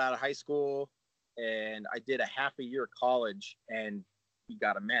we got out of high school and I did a half a year college, and we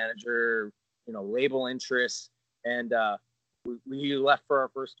got a manager, label interest. And we left for our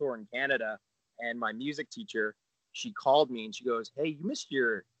first tour in Canada, and my music teacher, she called me and she goes, "Hey, you missed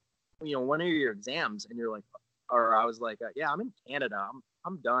your, one of your exams." And I was like, "Yeah, I'm in Canada.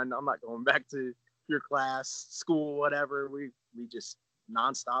 I'm done. I'm not going back to your class, school, whatever." We just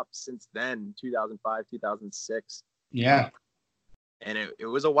nonstop since then, 2005, 2006. Yeah. And it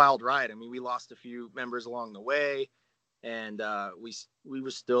was a wild ride. I mean, we lost a few members along the way, and we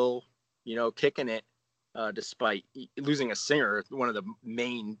were still, kicking it, despite losing a singer, one of the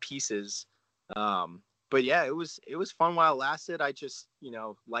main pieces. But yeah, it was fun while it lasted. I just,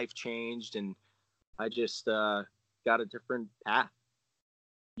 life changed, and I just got a different path.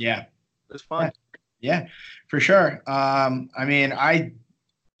 Yeah. It was fun. Yeah, for sure. I mean,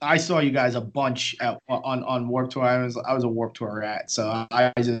 I saw you guys a bunch on Warped Tour. I was a Warped Tour rat, so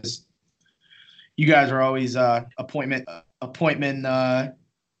you guys are always appointment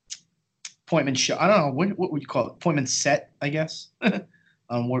show. I don't know what would you call it? Appointment set, I guess. If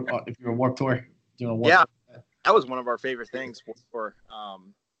you're a Warped Tour, doing a Warped Yeah, Tour. That was one of our favorite things for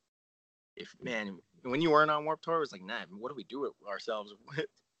when you weren't on Warped Tour, it was like, nah, what do we do with ourselves?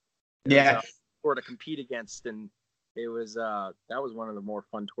 Yeah. Or to compete against, and it was that was one of the more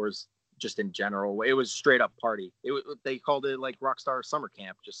fun tours just in general. It was straight up party. They called it like Rockstar Summer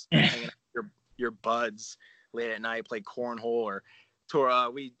Camp, just hanging out with your buds late at night, play cornhole or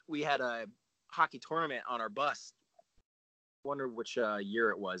tour. We had a hockey tournament on our bus. I wonder which year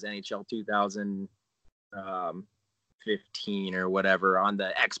it was, NHL 2015 or whatever, on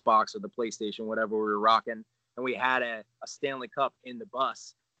the Xbox or the PlayStation, whatever we were rocking, and we had a Stanley Cup in the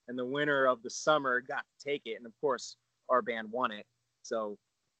bus. And the winner of the summer got to take it. And, of course, our band won it. So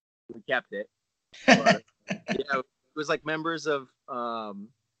we kept it. But, yeah, it was like members of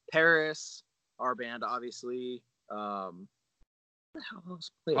Paris, our band, obviously. What the hell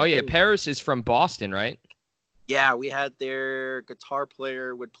else played? Oh, yeah. Paris is from Boston, right? Yeah, we had their guitar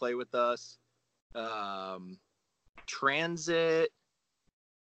player would play with us. Transit.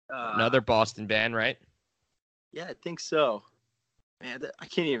 Another Boston band, right? Yeah, I think so. Man, I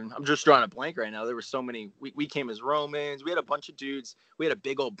can't even. I'm just drawing a blank right now. There were so many. We came as Romans. We had a bunch of dudes. We had a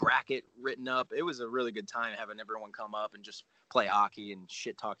big old bracket written up. It was a really good time having everyone come up and just play hockey and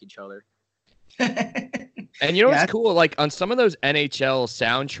shit talk each other. And you know what's cool? Like on some of those NHL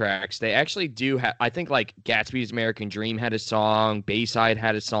soundtracks, they actually do have. I think like Gatsby's American Dream had a song. Bayside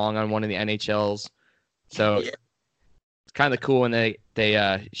had a song on one of the NHLs. So it's kind of cool when they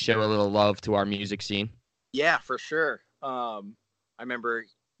show a little love to our music scene. Yeah, for sure. I remember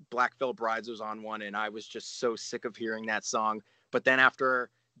Black Veil Brides was on one, and I was just so sick of hearing that song. But then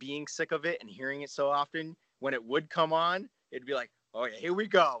after being sick of it and hearing it so often, when it would come on, it'd be like, oh yeah, here we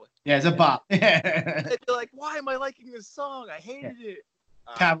go. Yeah, it's a bop. It'd be like, why am I liking this song? I hated it.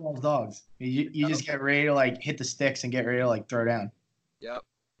 Pavlov's dogs. You just get ready to like hit the sticks and get ready to like throw down. Yep.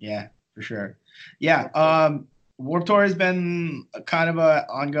 Yeah, for sure. Yeah. Warped Tour has been kind of a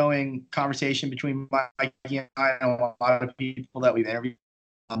ongoing conversation between Mikey and I and a lot of people that we've interviewed.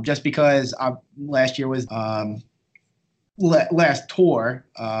 Just because last year was last tour.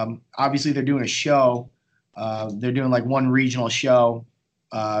 Obviously, they're doing a show. They're doing like one regional show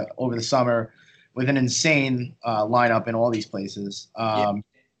over the summer with an insane lineup in all these places.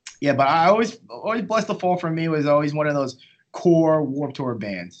 Yeah, but I always Bless the Fall for me was always one of those core Warped Tour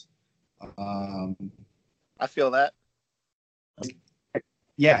bands. I feel that.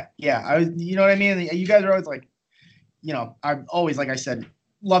 Yeah. You know what I mean? You guys are always like, I'm always, like I said,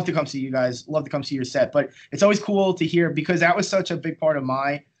 love to come see you guys, love to come see your set. But it's always cool to hear because that was such a big part of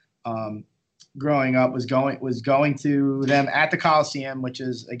my growing up was going to them at the Coliseum, which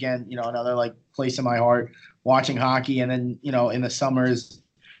is again, another like place in my heart, watching hockey, and then in the summers.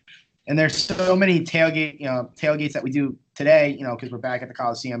 And there's so many tailgates that we do today, because we're back at the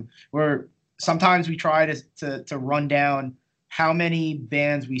Coliseum, where sometimes we try to run down how many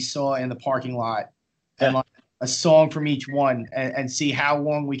bands we saw in the parking lot and like a song from each one and see how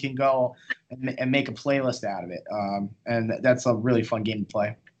long we can go and make a playlist out of it. And that's a really fun game to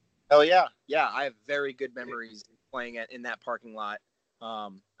play. Oh yeah. Yeah. I have very good memories playing it in that parking lot.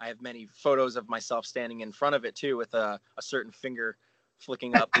 I have many photos of myself standing in front of it too, with a certain finger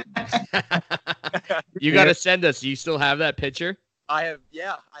flicking up. You got to send us. You still have that picture? I have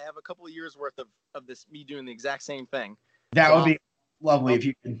a couple of years worth of this, me doing the exact same thing. That would be lovely if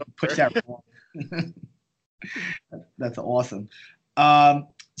you could push that one. That's awesome.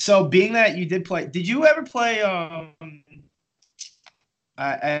 So being that you did play, did you ever play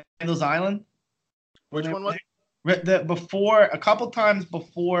at Randall's Island? Which one was it? A couple times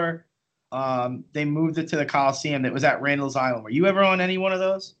before they moved it to the Coliseum, that was at Randall's Island. Were you ever on any one of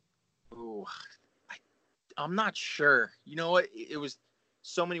those? Ooh, I'm not sure. You know what? It was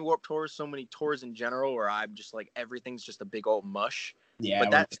so many Warped Tours, so many tours in general, where I'm just like, everything's just a big old mush. Yeah,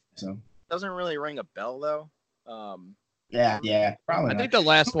 but that doesn't really ring a bell though. Yeah, probably. I think the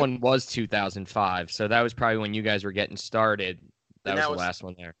last one was 2005, so that was probably when you guys were getting started. That was the last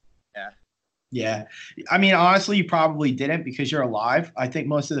one there. Yeah. I mean, honestly, you probably didn't because you're alive. I think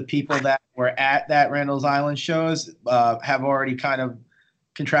most of the people that were at that Randall's Island shows have already kind of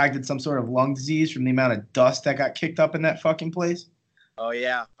contracted some sort of lung disease from the amount of dust that got kicked up in that fucking place. Oh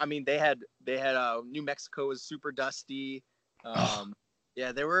yeah. I mean, they had New Mexico was super dusty.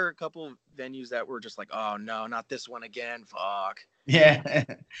 Yeah, there were a couple of venues that were just like, oh no, not this one again. Fuck. Yeah.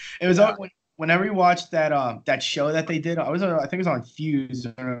 It was whenever you watched that show that they did, I think it was on Fuse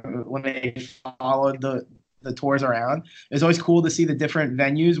when they followed the tours around. It was always cool to see the different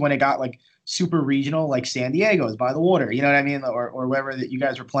venues when it got like super regional, like San Diego's by the water, you know what I mean, or wherever that you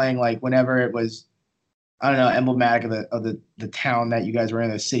guys were playing, like whenever it was, I don't know, emblematic of the town that you guys were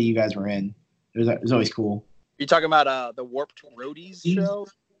in, the city you guys were in. It was always cool. You talking about the Warped Roadies show?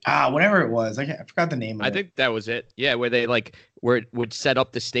 Whatever it was, I forgot the name of it. I think that was it. Yeah, where they where it would set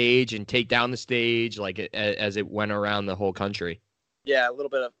up the stage and take down the stage as it went around the whole country. Yeah, a little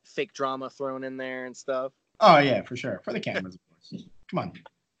bit of fake drama thrown in there and stuff. Oh yeah, for sure, for the cameras, of course. Come on.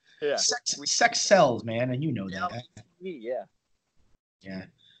 Yeah. Sex sells, man, and you know that. Yeah.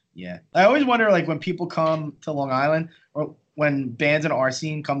 Yeah. I always wonder, like, when people come to Long Island, or when bands in our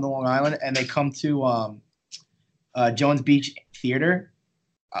scene come to Long Island and they come to Jones Beach Theater.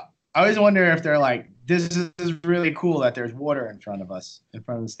 I always wonder if they're like, this is really cool that there's water in front of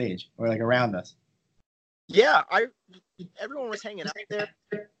the stage, or like around us. Yeah, everyone was hanging out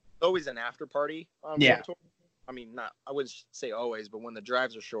there. Always an after party on Warped Tour. I mean, I wouldn't say always, but when the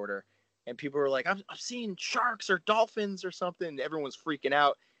drives are shorter, and people were like, I've seen sharks or dolphins or something. Everyone was freaking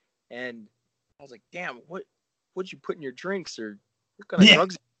out, and I was like, damn, what'd you put in your drinks, or what kind of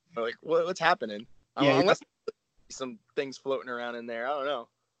drugs? Like, what's happening? Unless some things floating around in there, I don't know.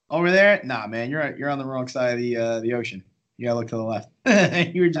 Over there? Nah, man, you're on the wrong side of the ocean. You gotta look to the left.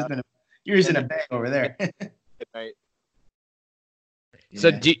 You're just in a bay over there. Right. So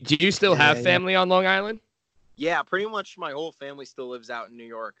Yeah. do you still have Yeah. family on Long Island? Yeah, pretty much my whole family still lives out in New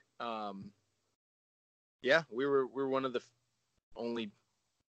York. Yeah, we're one of the only.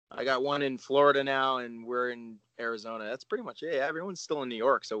 I got one in Florida now, and we're in Arizona. That's pretty much it. Everyone's still in New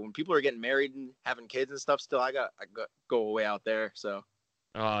York. So when people are getting married and having kids and stuff, still I go away out there. So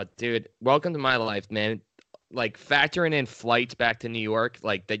Oh, dude, welcome to my life, man. Like factoring in flights back to New York,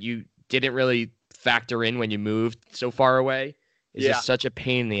 like that you didn't really factor in when you moved so far away, is Yeah. just such a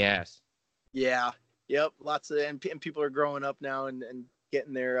pain in the ass. yeah, yep, lots of and people are growing up now and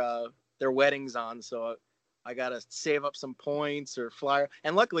getting their weddings on. So I gotta save up some points or flyer.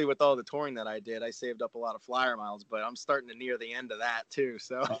 And luckily, with all the touring that I did, I saved up a lot of flyer miles. But I'm starting to near the end of that too.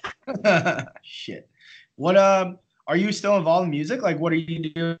 So Shit. What are you still involved in music? Like, what are you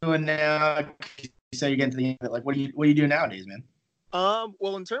doing now? You say you're getting to the end of it. Like, what do you do nowadays, man?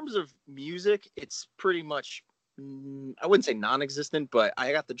 well, in terms of music, it's pretty much I wouldn't say non-existent, but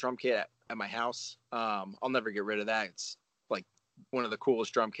I got the drum kit at my house. I'll never get rid of that. It's like one of the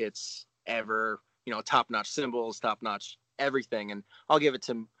coolest drum kits ever. You know, top-notch cymbals, top-notch everything, and I'll give it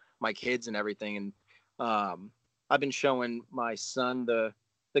to my kids and everything. And I've been showing my son the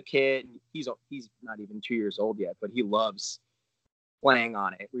kit. He's not even 2 years old yet, but he loves playing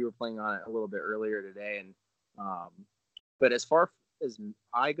on it. We were playing on it a little bit earlier today, and but as far as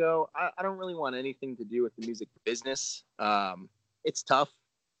I go, I don't really want anything to do with the music business. It's tough.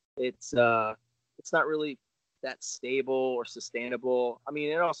 It's not really that stable or sustainable. I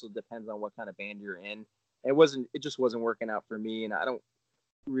mean, it also depends on what kind of band you're in. It just wasn't working out for me, and I don't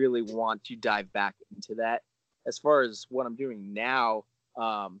really want to dive back into that. As far as what I'm doing now,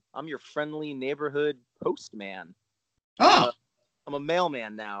 I'm your friendly neighborhood postman. Oh, I'm a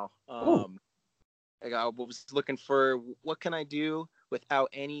mailman now. I was looking for what can I do without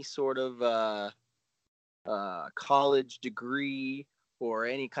any sort of college degree or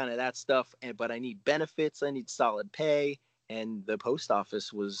any kind of that stuff, but I need benefits, I need solid pay, and the post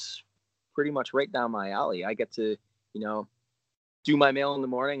office was pretty much right down my alley. I get to, do my mail in the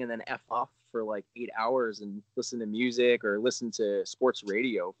morning and then F off for like 8 hours and listen to music or listen to sports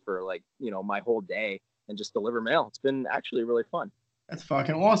radio for like, my whole day and just deliver mail. It's been actually really fun. that's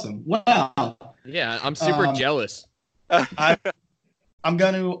fucking awesome. Wow. Yeah, I'm super jealous. I'm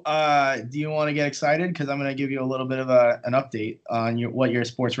gonna. Do you want to get excited? Because I'm gonna give you a little bit of an update on what your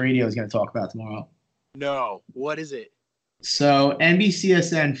sports radio is gonna talk about tomorrow. No, what is it? So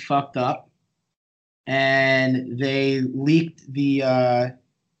NBCSN fucked up, and they leaked the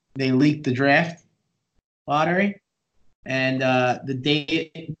draft lottery, and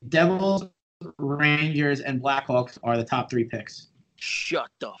the Devils, Rangers, and Blackhawks are the top 3 picks. Shut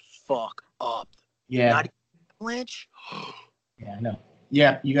the fuck up. Yeah. Not even Lynch? Yeah, no.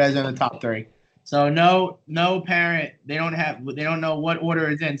 Yeah, you guys are in the top 3. So no parent. They don't know what order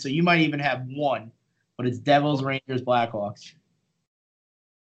it's in. So you might even have one, but it's Devils, Rangers, Blackhawks.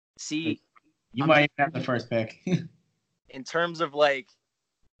 See, You might even have the first pick. in terms of like,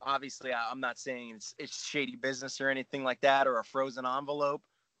 obviously, I'm not saying it's shady business or anything like that or a frozen envelope,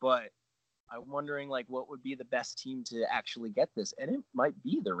 but I'm wondering like what would be the best team to actually get this, and it might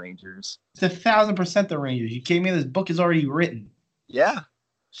be the Rangers. It's 1,000% the Rangers. You kidding me? This book is already written. Yeah.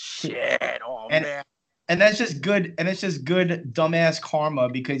 Shit. Oh man. And that's just good. And it's just good dumbass karma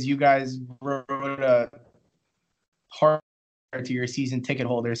because you guys wrote a part to your season ticket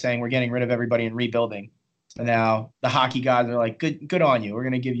holder saying we're getting rid of everybody and rebuilding. So now the hockey guys are like, good on you. We're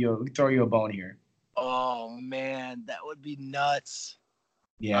gonna throw you a bone here. Oh man, that would be nuts.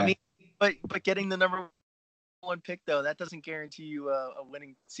 Yeah. I mean, but getting the number 1 pick though, that doesn't guarantee you a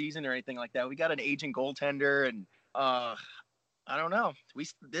winning season or anything like that. We got an aging goaltender, and I don't know.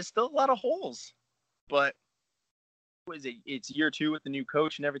 There's still a lot of holes, but what is it? It's year 2 with the new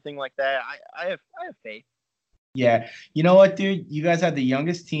coach and everything like that. I have faith. Yeah. You know what, dude? You guys have the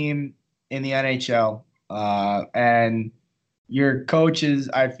youngest team in the NHL, and your coaches.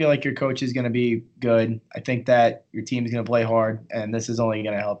 I feel like your coach is going to be good. I think that your team is going to play hard, and this is only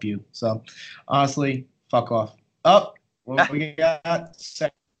going to help you. So, honestly, fuck off. Oh, well, we got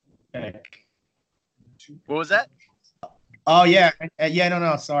second pick. What was that? Oh yeah,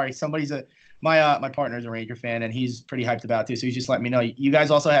 no, sorry. My partner's a Ranger fan, and he's pretty hyped about it too. So he's just letting me know. You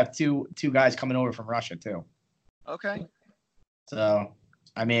guys also have two guys coming over from Russia too. Okay. So,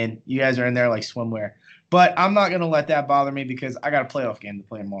 I mean, you guys are in there like swimwear. But I'm not going to let that bother me because I got a playoff game to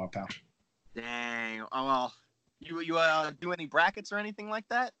play tomorrow, pal. Dang. Oh, well, you do any brackets or anything like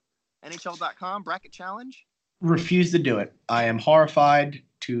that? NHL.com bracket challenge? Refuse to do it. I am horrified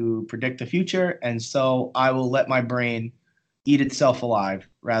to predict the future, and so I will let my brain eat itself alive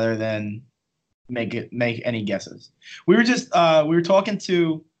rather than make any guesses. We were talking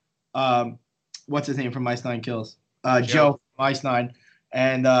to what's his name from Ice Nine Kills, Joe from Ice Nine,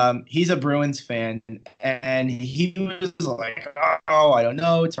 and he's a Bruins fan, and he was like, "Oh, I don't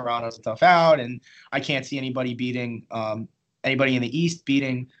know, Toronto's tough out, and I can't see anybody beating anybody in the East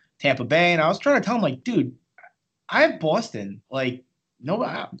beating Tampa Bay." And I was trying to tell him, like, dude, I have Boston. Like, no,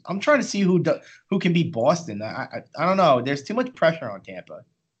 I'm trying to see who can beat Boston. I don't know. There's too much pressure on Tampa.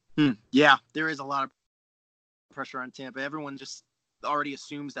 Yeah, there is a lot of pressure on Tampa. Everyone just already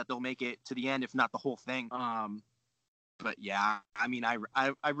assumes that they'll make it to the end, if not the whole thing. But yeah, I mean,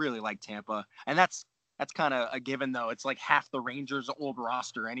 I really like Tampa, and that's kind of a given though. It's like half the Rangers' old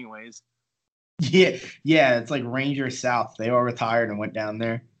roster, anyways. Yeah, it's like Rangers South. They all retired and went down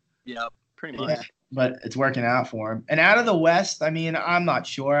there. Yep, pretty much. Yeah, but it's working out for them. And out of the West, I mean, I'm not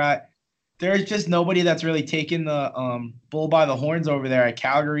sure. There's just nobody that's really taken the bull by the horns over there.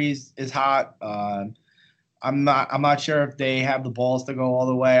 Calgary's is hot. I'm not sure if they have the balls to go all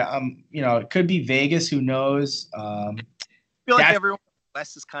the way. It could be Vegas. Who knows? I feel like everyone in the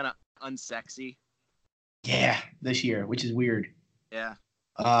West is kind of unsexy. Yeah, this year, which is weird. Yeah.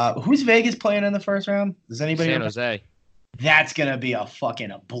 Who's Vegas playing in the first round? Does anybody? San Jose. That's gonna be a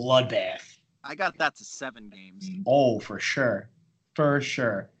bloodbath. I got that to 7 games. Oh, for sure.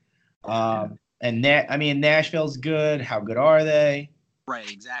 And Nashville's good. How good are they? Right,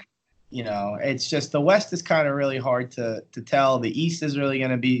 exactly. It's just the West is kind of really hard to tell. The East is really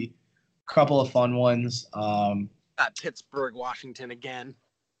going to be a couple of fun ones. Pittsburgh, Washington again.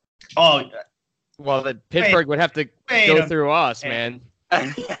 Oh, well, the Pittsburgh would have to go through us, man.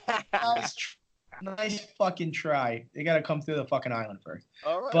 Nice fucking try. They got to come through the fucking island first.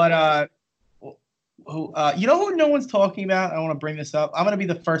 All right. But who no one's talking about? I want to bring this up. I'm going to be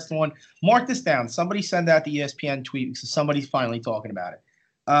the first one. Mark this down. Somebody send out the ESPN tweet because somebody's finally talking about it.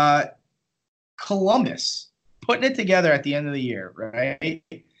 Columbus putting it together at the end of the year, right?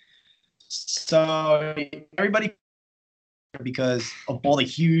 So everybody, because of all the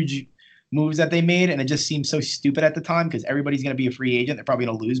huge moves that they made, and it just seemed so stupid at the time because everybody's going to be a free agent. They're probably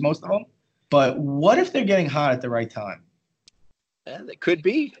going to lose most of them. But what if they're getting hot at the right time? Yeah, it could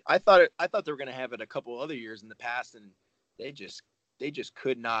be. I thought they were going to have it a couple other years in the past, and they just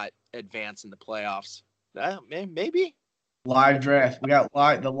could not advance in the playoffs. Maybe. Live draft. We got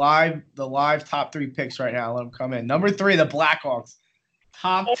the live top 3 picks right now. Let them come in. Number 3, the Blackhawks.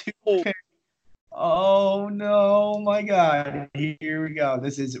 Top 2 picks. Oh no, my God. Here we go.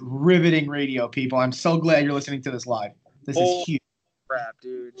 This is riveting radio, people. I'm so glad you're listening to this live. This is huge. Crap,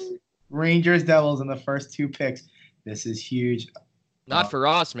 dude. Rangers Devils in the first 2 picks. This is huge. Not for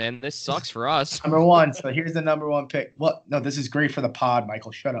us, man. This sucks for us. Number 1. So here's the number 1 pick. What? No, this is great for the pod,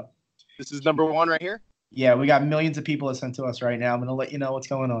 Michael. Shut up. This is number 1 right here? Yeah, we got millions of people listening to us right now. I'm going to let you know what's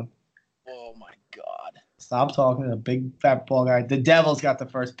going on. Oh, my God. Stop talking to the big fat ball guy. The Devils got the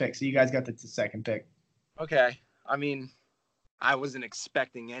first pick, so you guys got the second pick. Okay. I mean, I wasn't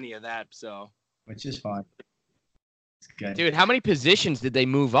expecting any of that, so. Which is fine. It's good. Dude, how many positions did they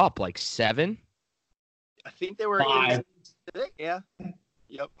move up? Like 7? I think they were 5. Yeah.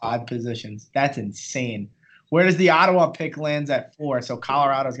 Yep. 5 positions. That's insane. Where does the Ottawa pick lands at 4? So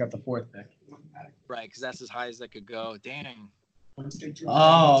Colorado's got the 4th pick. Right, because that's as high as they could go. Dang.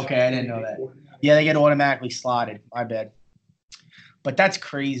 Oh, okay. I didn't know that. Yeah, they get automatically slotted. My bad. But that's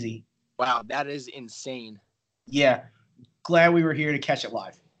crazy. Wow, that is insane. Yeah. Glad we were here to catch it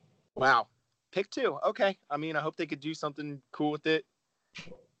live. Wow. Pick 2. Okay. I mean, I hope they could do something cool with it.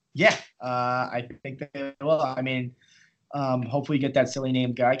 Yeah. I think they will. I mean, hopefully get that silly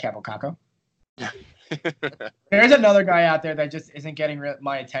named guy, Capo Caco. There's another guy out there that just isn't getting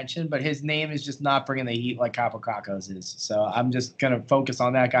my attention, but his name is just not bringing the heat like Capo Caco's is. So I'm just going to focus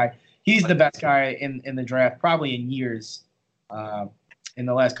on that guy. He's the best guy in the draft, probably in years, in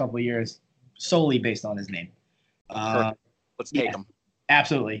the last couple of years, solely based on his name. Let's take him.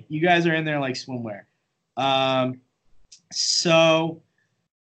 Absolutely. You guys are in there like swimwear. So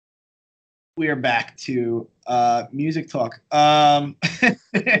we are back to music talk.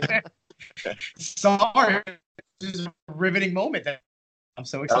 Sorry, this is a riveting moment that I'm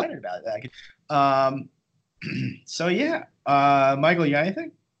so excited about that. So yeah, Michael, you got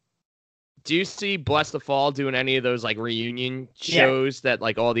anything? Do you see Bless the Fall doing any of those like reunion shows that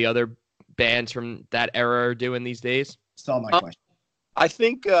like all the other bands from that era are doing these days? That's all my question. I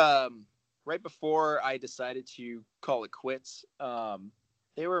think right before I decided to call it quits,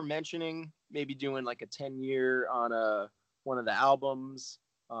 they were mentioning maybe doing like a 10-year on one of the albums.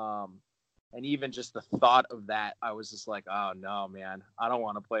 And even just the thought of that, I was just like, oh no, man, I don't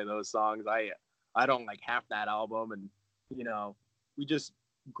want to play those songs. I don't like half that album. And, you know, we just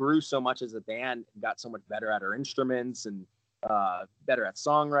grew so much as a band and got so much better at our instruments and better at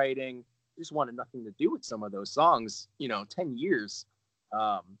songwriting. Just wanted nothing to do with some of those songs, 10 years.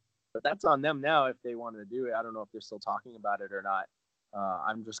 But that's on them now if they wanted to do it. I don't know if they're still talking about it or not.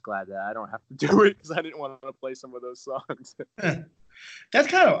 I'm just glad that I don't have to do it because I didn't want to play some of those songs. That's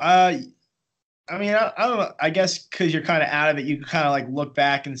kind of, I mean, I don't know. I guess because you're kind of out of it, you can kind of like look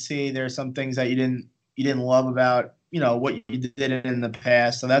back and see there's some things that you didn't love about, what you did in the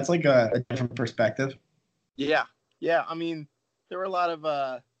past. So that's like a different perspective. Yeah. I mean, there were a lot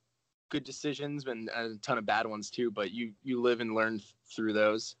of good decisions and a ton of bad ones too, but you live and learn through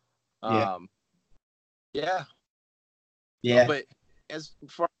those. Yeah. But as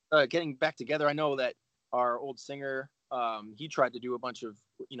far as getting back together, I know that our old singer, he tried to do a bunch of,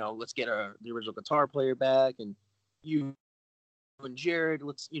 let's get the original guitar player back, and you and Jared,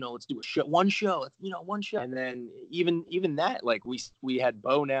 let's do one show. And then even that, like we had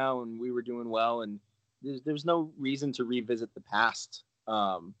Bo now, and we were doing well, and there's no reason to revisit the past.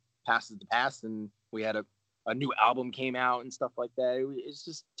 Past is the past, and we had a new album came out and stuff like that. It's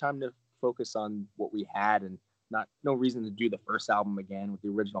just time to focus on what we had, and no reason to do the first album again with the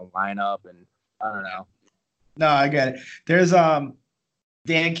original lineup. And I don't know. No, I get it. There's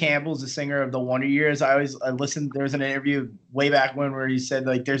Dan Campbell's the singer of the Wonder Years. I listened. There was an interview way back when where he said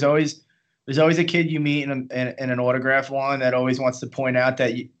like there's always a kid you meet in an autograph line that always wants to point out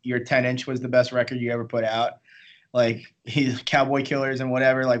that your 10-inch was the best record you ever put out. Like he's Cowboy Killers and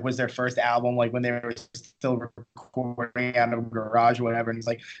whatever, like was their first album, like when they were still recording out of a garage or whatever. And he's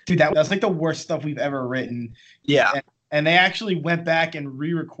like, dude, that's like the worst stuff we've ever written. Yeah. And they actually went back and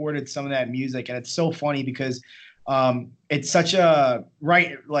re-recorded some of that music. And it's so funny because it's such a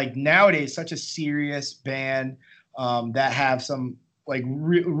like nowadays, such a serious band that have some like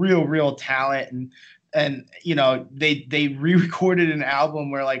real talent. And they re-recorded an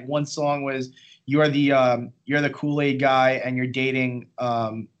album where like one song was, you're the Kool-Aid guy and you're dating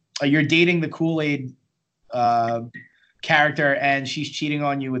the Kool-Aid character and she's cheating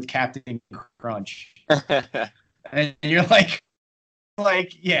on you with Captain Crunch. And you're like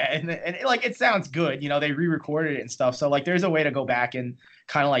yeah, and like it sounds good, they re-recorded it and stuff. So like there's a way to go back and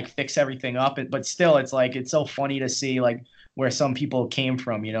kind of like fix everything up, but still it's like it's so funny to see like where some people came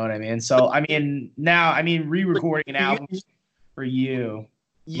from, you know what I mean? So I mean re-recording an album for you.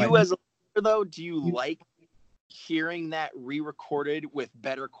 As a though, do you like hearing that re-recorded with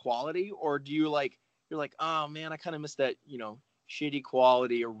better quality, or do you you're like, oh man, I kind of missed that shitty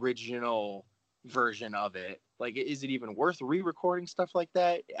quality original version of it? Like, is it even worth re-recording stuff like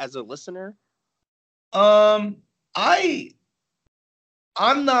that as a listener? I'm not.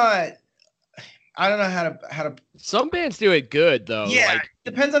 I don't know how to. Some bands do it good though. Yeah,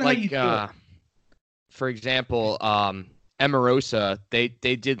 depends on how you feel. For example, Emarosa, they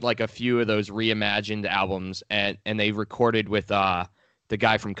did like a few of those reimagined albums, and they recorded with the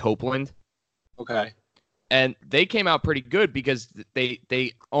guy from Copeland. Okay. And they came out pretty good because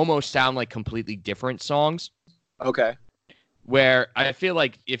they almost sound like completely different songs. Okay. Where I feel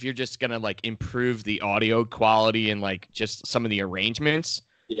like if you're just gonna like improve the audio quality and like just some of the arrangements,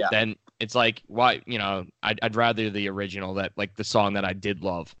 then it's like why I'd rather the original, that like the song that I did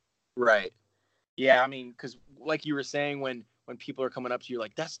love. Right. Yeah, I mean, because like you were saying, when people are coming up to you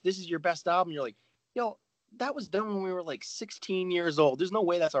like this is your best album, you're like, yo, that was done when we were like 16 years old. There's no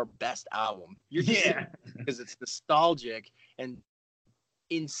way that's our best album. You're just because it's nostalgic, and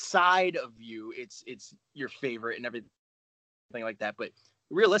inside of you it's your favorite and everything like that, but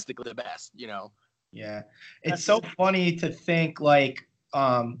realistically the best. Yeah, it's so funny to think like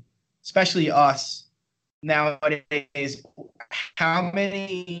especially us nowadays, how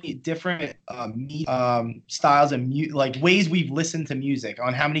many different styles of like ways we've listened to music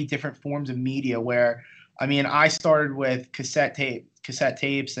on how many different forms of media. Where I mean, I started with cassette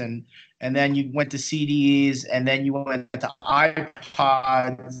tapes, and then you went to CDs, and then you went to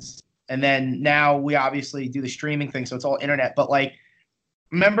iPods, and then now we obviously do the streaming thing, so it's all internet. But like,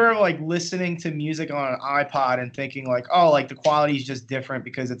 remember like listening to music on an iPod and thinking like, oh, like the quality is just different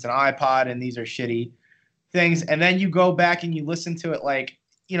because it's an iPod and these are shitty things. And then you go back and you listen to it like,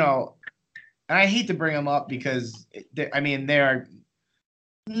 and I hate to bring them up because they're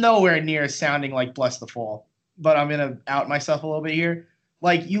nowhere near sounding like Bless the Fall, but I'm going to out myself a little bit here.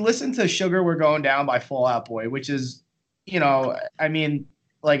 Like you listen to Sugar We're Going Down by Fall Out Boy, which is,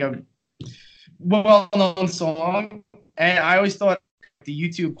 like a well-known song. And I always thought the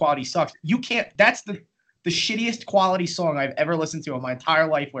YouTube quality sucks. You can't, that's the the shittiest quality song I've ever listened to in my entire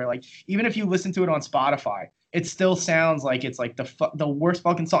life. Where like even if you listen to it on Spotify, it still sounds like it's like the worst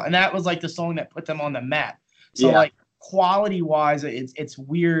fucking song. And that was like the song that put them on the map. So like quality wise, it's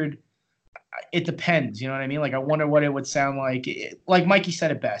weird. It depends. You know what I mean? Like I wonder what it would sound like. Like Mikey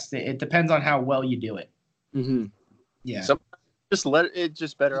said it best. It depends on how well you do it. Mm-hmm. Yeah. So just let it.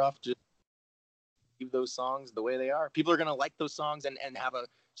 Just better off just leave those songs the way they are. People are gonna like those songs and have a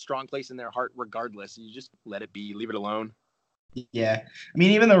strong place in their heart regardless. You just let it be. Leave it alone. Yeah. I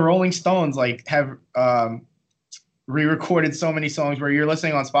mean, even the Rolling Stones like have re-recorded so many songs where you're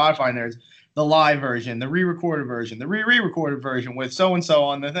listening on Spotify and there's the live version, the re-recorded version, the re-recorded version with so-and-so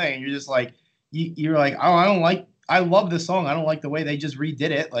on the thing. You're just like, you're like, oh, I love this song. I don't like the way they just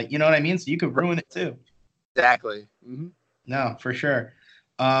redid it. Like, you know what I mean? So you could ruin it too. Exactly. Mm-hmm. No, for sure.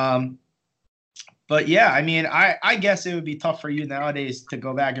 But yeah, I mean, I guess it would be tough for you nowadays to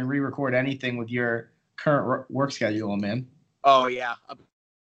go back and re-record anything with your current work schedule, man. Oh yeah.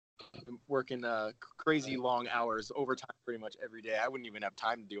 I'm working crazy long hours, overtime pretty much every day. I wouldn't even have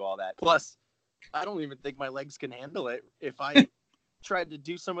time to do all that. Plus, I don't even think my legs can handle it. If I tried to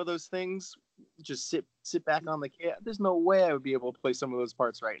do some of those things, just sit back on the kit, there's no way I would be able to play some of those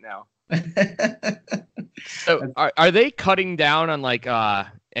parts right now. So are they cutting down on like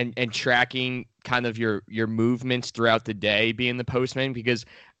and tracking kind of your movements throughout the day being the postman? Because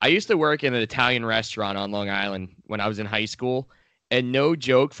I used to work in an Italian restaurant on Long Island when I was in high school, and no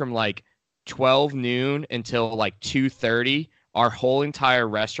joke, from like 12 noon until like 2:30, our whole entire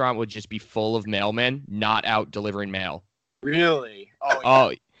restaurant would just be full of mailmen not out delivering mail. Really?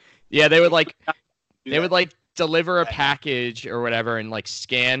 Oh yeah, they would like deliver a package or whatever and like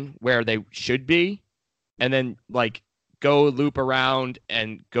scan where they should be, and then like go loop around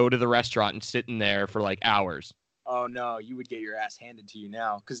and go to the restaurant and sit in there for like hours. Oh no, you would get your ass handed to you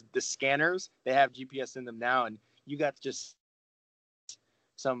now, because the scanners, they have GPS in them now, and you got just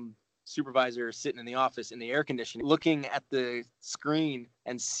some supervisor sitting in the office in the air conditioning looking at the screen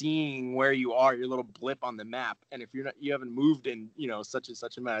and seeing where you are, your little blip on the map. And if you haven't moved in such and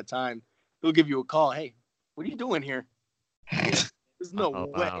such amount of time, he'll give you a call. Hey, what are you doing here? There's no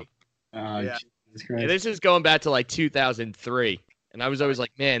way. Wow. Yeah. Yeah, this is going back to like 2003, and I was always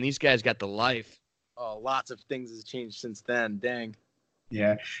like, man, these guys got the life. Oh, lots of things has changed since then. Dang.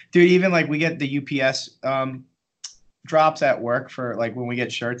 Yeah, dude. Even like we get the UPS drops at work for like when we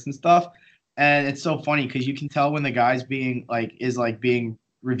get shirts and stuff, and it's so funny because you can tell when the guy's being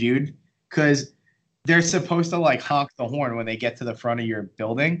reviewed, because they're supposed to like honk the horn when they get to the front of your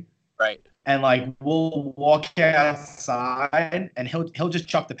building, right? And like we'll walk outside and he'll just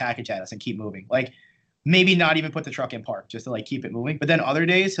chuck the package at us and keep moving, like maybe not even put the truck in park just to like keep it moving. But then other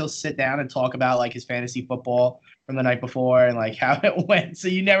days he'll sit down and talk about like his fantasy football from the night before and like how it went. So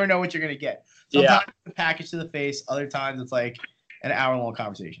you never know what you're gonna get. Sometimes it's a package to the face. Other times it's like an hour-long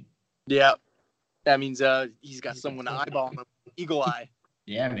conversation. Yeah, that means he's got someone to eyeball him. Eagle eye.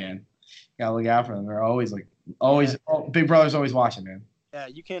 Yeah, man. Gotta look out for them. They're always Big Brother's always watching, man. Yeah,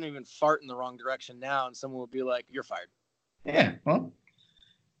 you can't even fart in the wrong direction now, and someone will be like, "You're fired." Yeah, well,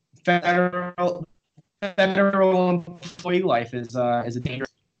 federal employee life is a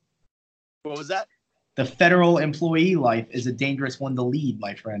dangerous. What was that? The federal employee life is a dangerous one to lead,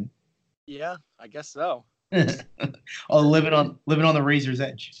 my friend. Yeah, I guess so. Living on the razor's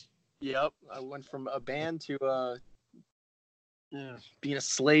edge. Yep, I went from a band to being a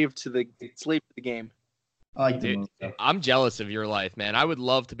slave to the game. I like the movie. I'm jealous of your life, man. I would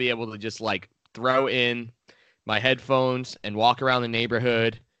love to be able to just like throw in my headphones and walk around the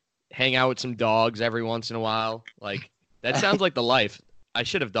neighborhood, hang out with some dogs every once in a while. Like that sounds like the life. I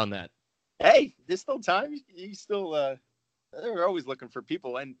should have done that. Hey, there's still time. You still they're always looking for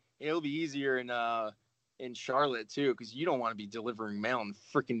people, and it'll be easier in Charlotte too, because you don't want to be delivering mail in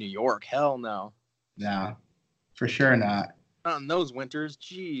freaking New York. Hell no. No, for sure not. Not in those winters,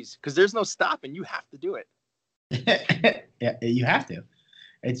 jeez, because there's no stopping. You have to do it. Yeah, you have to.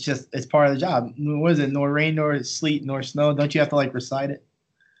 It's part of the job. What is it? Nor rain, nor sleet, nor snow. Don't you have to like recite it?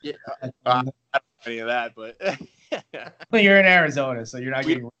 Yeah, I don't know any of that, but well, you're in Arizona, so you're not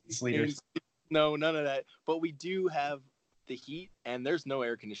getting sleeters. No, none of that. But we do have the heat, and there's no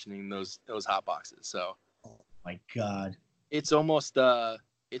air conditioning in those hot boxes. So, oh my God, it's almost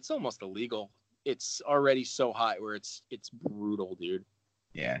illegal. It's already so hot where it's brutal, dude.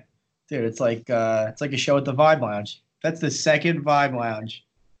 Yeah, dude, it's like a show at the Vibe Lounge. That's the second Vibe Lounge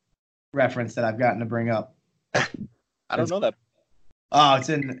reference that I've gotten to bring up. I don't know that. Oh,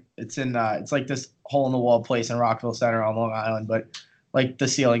 it's like this hole in the wall place in Rockville Center on Long Island, but like the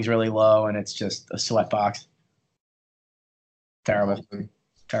ceiling's really low and it's just a sweat box. Terrible.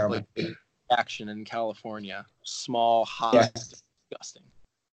 action in California. Small, hot, Yes. disgusting.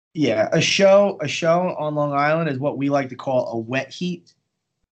 Yeah, a show on Long Island is what we like to call a wet heat.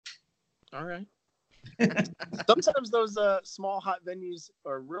 All right. Sometimes those small hot venues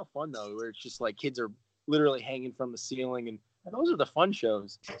are real fun though, where it's just like kids are literally hanging from the ceiling, and those are the fun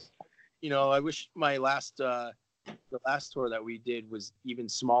shows. I wish my the last tour that we did was even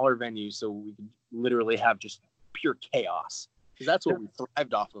smaller venues, so we could literally have just pure chaos. Because that's what we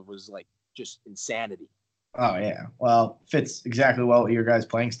thrived off of, was like just insanity. Oh yeah, well, fits exactly well with your guys'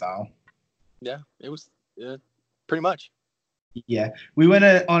 playing style. Yeah, it was pretty much. Yeah, we went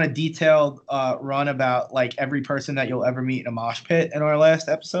on a detailed run about like every person that you'll ever meet in a mosh pit in our last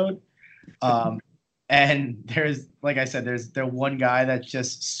episode. And there's, like I said, there's the one guy that's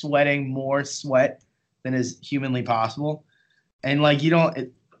just sweating more sweat than is humanly possible. And like,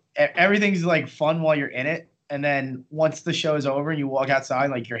 everything's like fun while you're in it. And then once the show's over and you walk outside,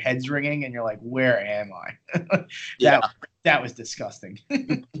 like your head's ringing and you're like, where am I? That was disgusting.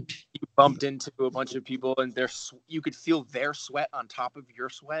 You bumped into a bunch of people and you could feel their sweat on top of your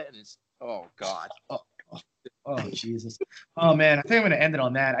sweat. And it's, oh God. Oh, Jesus. Oh man, I think I'm going to end it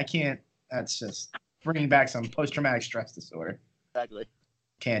on that. I can't, that's just bringing back some post-traumatic stress disorder. Exactly.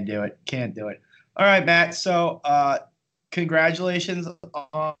 Can't do it. All right, Matt. So, congratulations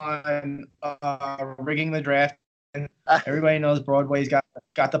on rigging the draft. Everybody knows Broadway's got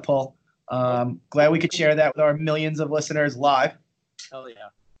the pull. Glad we could share that with our millions of listeners live. Hell yeah.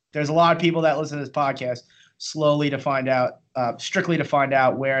 There's a lot of people that listen to this podcast strictly to find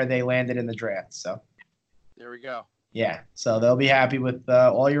out where they landed in the draft. So there we go. Yeah, so they'll be happy with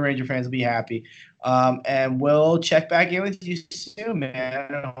all your Ranger fans will be happy. And we'll check back in with you soon,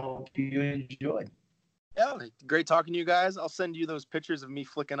 man. I hope you enjoyed. Yeah, great talking to you guys. I'll send you those pictures of me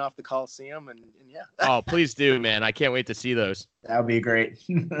flicking off the Coliseum, and yeah. Oh, please do, man. I can't wait to see those. That would be great.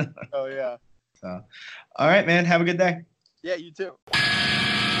 Oh, yeah. So, all right, man. Have a good day. Yeah, you too.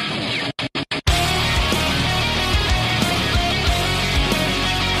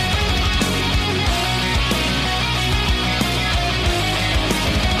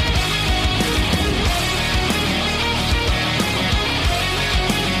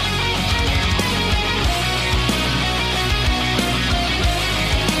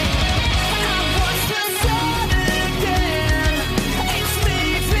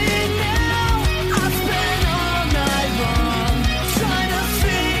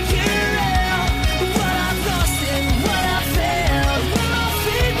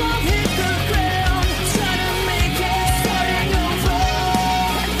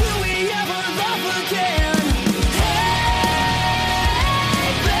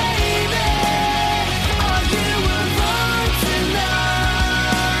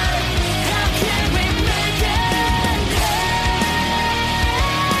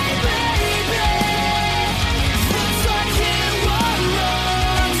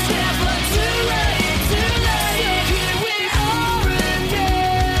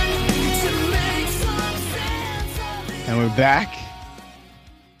 Back,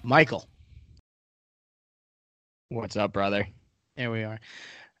 Michael. What's up, brother? There we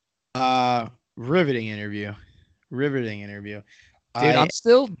are. Riveting interview. Dude, I'm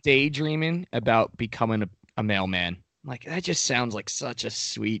still daydreaming about becoming a mailman. Like, that just sounds like such a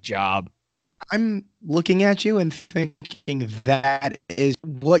sweet job. I'm looking at you and thinking that is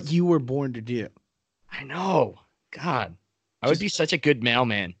what you were born to do. I know. God, I would be such a good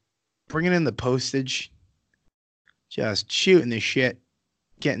mailman. Bringing in the postage. Just shooting the shit,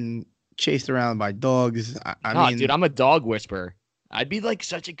 getting chased around by dogs. I mean, dude, I'm a dog whisperer. I'd be like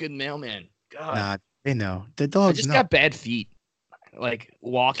such a good mailman. God, nah, they know the dogs. I just got bad feet, like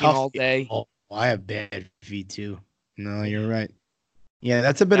walking all day. Oh, I have bad feet too. No, you're right. Yeah,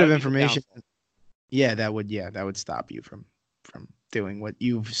 that's a bit of information. Yeah, that would stop you from doing what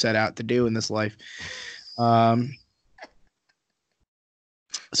you've set out to do in this life.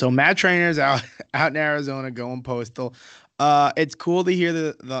 So Matt Trainor's out in Arizona going postal. It's cool to hear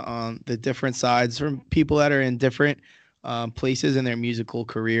the different sides from people that are in different places in their musical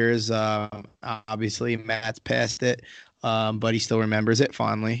careers. Obviously, Matt's past it, but he still remembers it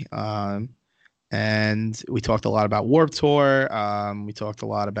fondly. And we talked a lot about Warped Tour. We talked a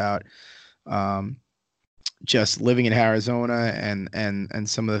lot about just living in Arizona and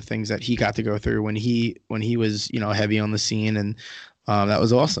some of the things that he got to go through when he was heavy on the scene, and that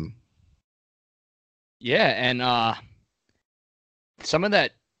was awesome. Yeah, and some of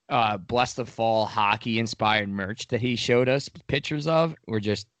that Bless the Fall hockey inspired merch that he showed us pictures of were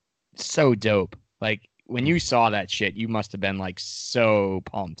just so dope. Like, when you saw that shit, you must have been like so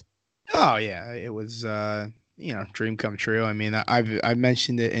pumped. Oh yeah, it was dream come true. I mean, I've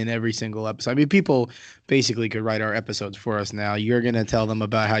mentioned it in every single episode. I mean, people basically could write our episodes for us now. You're gonna tell them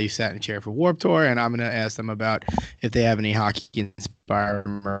about how you sat in a chair for Warped Tour, and I'm gonna ask them about if they have any hockey inspired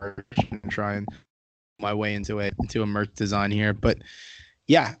merch and try and my way into a merch design here. But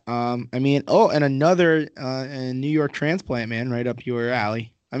yeah, I mean, and another a New York transplant, man, right up your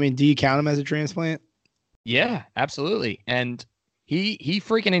alley. I mean, do you count him as a transplant? Yeah, absolutely. And he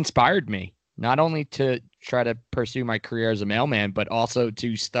freaking inspired me, not only to try to pursue my career as a mailman, but also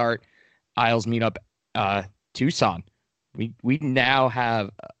to start Isles Meetup Tucson. We now have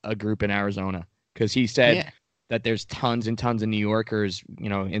a group in Arizona because he said that there's tons and tons of New Yorkers,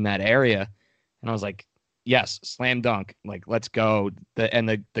 in that area. And I was like, yes, slam dunk. Like, let's go.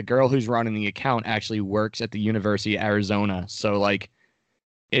 The girl who's running the account actually works at the University of Arizona. So like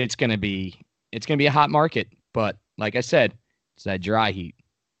it's gonna be a hot market. But like I said, it's that dry heat.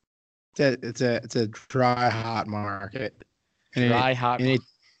 It's a dry hot market. And Dry hot. It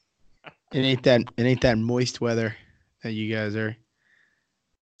ain't that moist weather that you guys are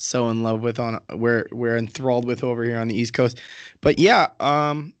so in love with we're enthralled with over here on the East Coast. But yeah,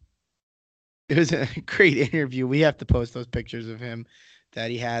 it was a great interview. We have to post those pictures of him that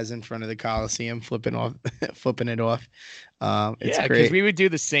he has in front of the Coliseum flipping it off. It's great because we would do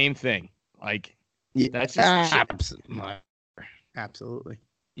the same thing. Like that's just absolutely.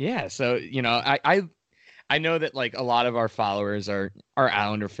 Yeah, so I know that like a lot of our followers are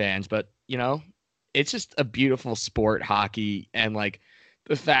Islander fans, but it's just a beautiful sport, hockey, and like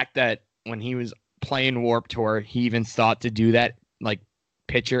the fact that when he was playing Warped Tour, he even thought to do that like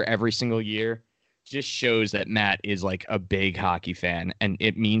pitcher every single year just shows that Matt is like a big hockey fan and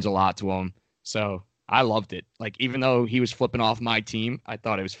it means a lot to him. So I loved it. Like, even though he was flipping off my team, I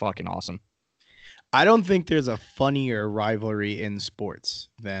thought it was fucking awesome. I don't think there's a funnier rivalry in sports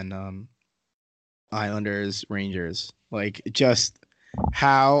than Islanders Rangers. Like, just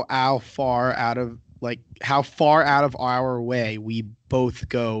how far out of our way we both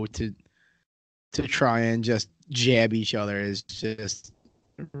go to try and just jab each other is just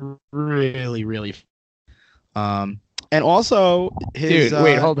really, really and also his dude,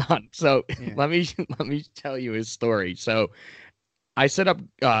 wait, hold on. So yeah. let me tell you his story. So I set up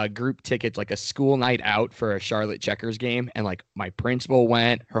group tickets, like a school night out for a Charlotte Checkers game, and like my principal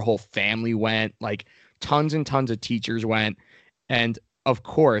went, her whole family went, like tons and tons of teachers went, and of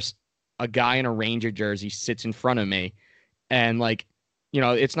course a guy in a Ranger jersey sits in front of me, and like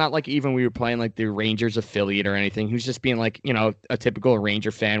it's not like even we were playing like the Rangers affiliate or anything. He was just being like, a typical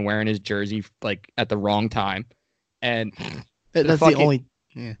Ranger fan wearing his jersey like at the wrong time. And that's the only.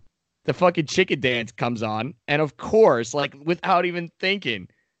 Yeah. The fucking chicken dance comes on. And of course, like without even thinking,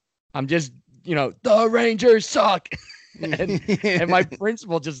 I'm just, the Rangers suck. and my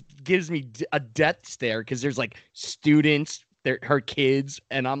principal just gives me a death stare because there's like students, her kids.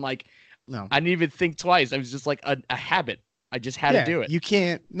 And I'm like, no, I didn't even think twice. I was just like a habit. I just had to do it. You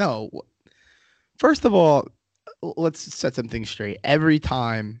can't. No. First of all, let's set something straight. Every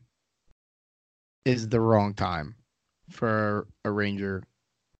time is the wrong time for a Ranger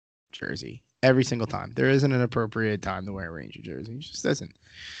jersey. Every single time. There isn't an appropriate time to wear a Ranger jersey. It just isn't.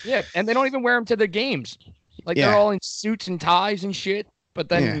 Yeah, and they don't even wear them to their games. Like they're all in suits and ties and shit. But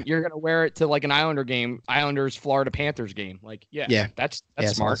then you're gonna wear it to like an Islander game, Islanders Florida Panthers game. Like, that's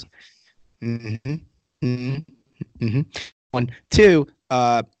smart. Awesome. Mm-hmm. Mm-hmm. Mm-hmm. 1, 2.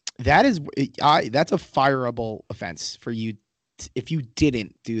 That's a fireable offense for you if you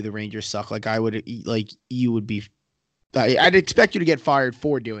didn't do the Rangers suck. Like you would be. I'd expect you to get fired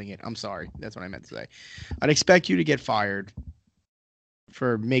for doing it. I'm sorry, that's what I meant to say. I'd expect you to get fired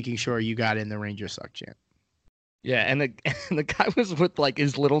for making sure you got in the Rangers suck chant. Yeah, and the guy was with like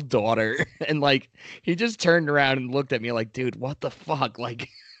his little daughter, and like he just turned around and looked at me like, dude, what the fuck? Like,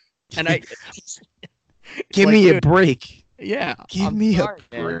 and I give me a break. Yeah, give me a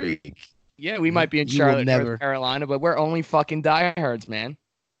break. Man. Yeah, we might be in Charlotte, North Carolina, but we're only fucking diehards, man.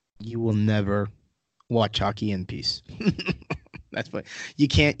 You will never watch hockey in peace. That's what you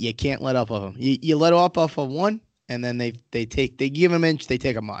can't let up of them. You let off of one, and then they give an inch, they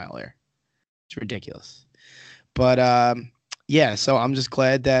take a mile there. It's ridiculous. But so I'm just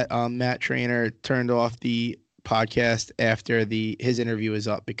glad that Matt Trainer turned off the podcast after his interview is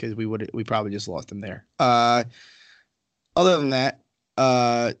up because we probably just lost him there. Other than that,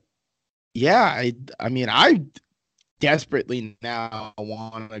 I mean, I desperately now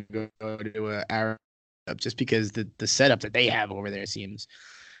want to go to a Arab just because the setup that they have over there seems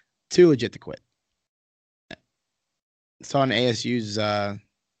too legit to quit. It's on ASU's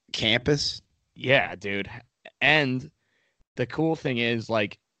campus. Yeah, dude. And the cool thing is,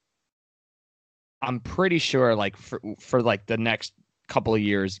 like, I'm pretty sure like for like the next couple of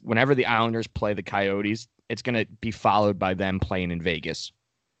years, whenever the Islanders play the Coyotes, it's gonna be followed by them playing in Vegas.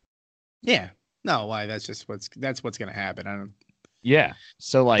 Yeah. No, why? That's what's gonna happen. I don't. Yeah.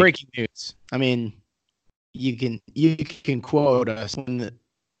 So like Breaking news. I mean, you can quote us when the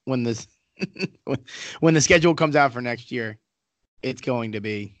when the schedule comes out for next year. It's going to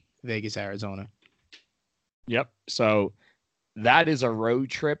be Vegas, Arizona. Yep. So that is a road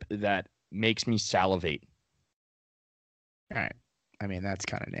trip that makes me salivate. All right. I mean, that's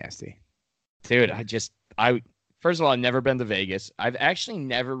kind of nasty. Dude, first of all, I've never been to Vegas. I've actually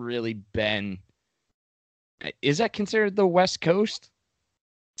never really been. Is that considered the West Coast?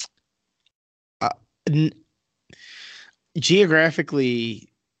 Geographically,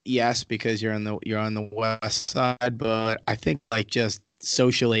 yes, because you're on the west side, but I think like just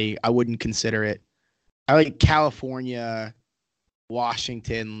socially, I wouldn't consider it. I like California,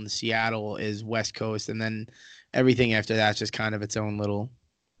 Washington, Seattle is West Coast, and then everything after that's just kind of its own deal.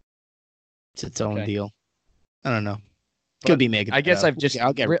 I don't know. Could be making. I guess I've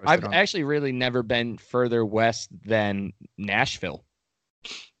I've actually really never been further west than Nashville.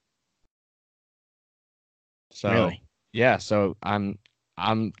 So Really? Yeah, so I'm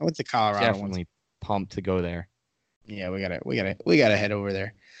I went to Colorado definitely pumped to go there. Yeah, we gotta head over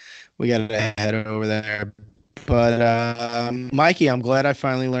there. But Mikey, I'm glad I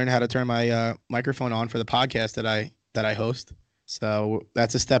finally learned how to turn my microphone on for the podcast that I host. So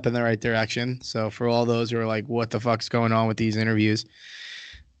that's a step in the right direction. So for all those who are like, what the fuck's going on with these interviews?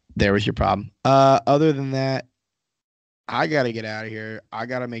 There was your problem. Other than that, I gotta get out of here. I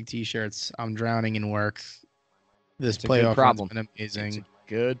gotta make t-shirts. I'm drowning in work. This playoff has been amazing. It's a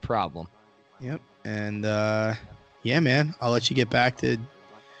good problem. Yep. And yeah, man, I'll let you get back to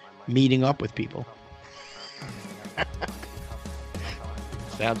meeting up with people.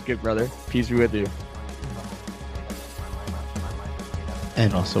 Sounds good, brother. Peace be with you.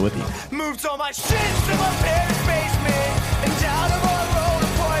 And also with you. Moved all my shit to my parents' basement and down of our old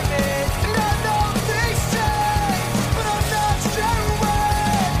apartment. And I know things change, but I'm not sure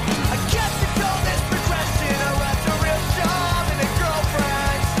when. I guess to call this progression, I left a real job and a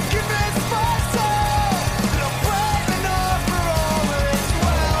girlfriend. Convinced myself that I'm brave enough for all this.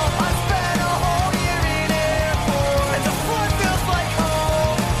 Well, I spent a whole year in airport, and the floor feels like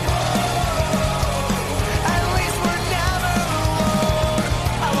home. At least we're never alone.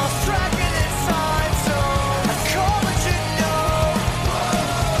 I lost track of the time, so I call what you know.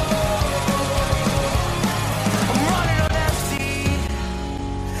 I'm running on empty,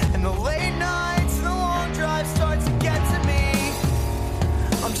 and the late nights and the long drives start to get to me.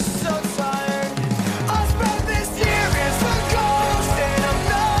 I'm just so tired. I spent this year as a ghost, and I'm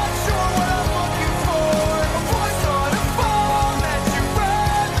not sure what I'm looking for. A voice on a phone that you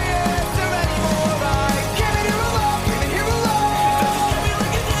rarely answer anymore. I give it here alone, give it here alone. It doesn't get me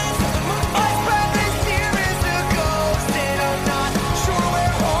like it did. I spent this year as a ghost, and I'm not sure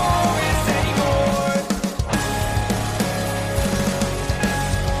where home is anymore.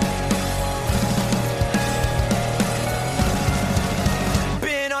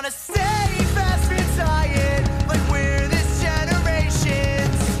 Been on a steady fast food diet, like we're this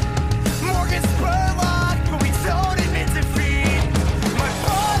generation's Morgan Spurlock, but we don't admit defeat. My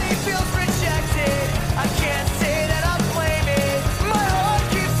body feels rejected, I can't say that I blame it. My heart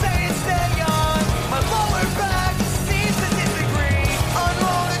keeps saying stay on, my lower back seems to disagree.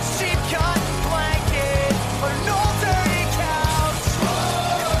 Unroll a cheap cotton blanket, or an old dirty couch.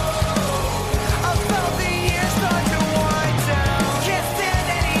 I felt the years start to wind down. Can't stand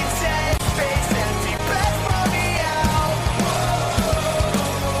any dead space, empty beds burn me out.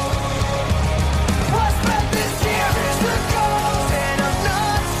 I spent this year as a ghost, and I'm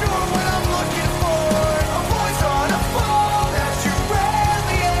not sure what I'm looking for. A voice on a phone that you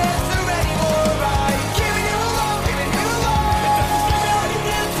rarely answer anymore. I give it here alone, give it here alone. It doesn't seem like it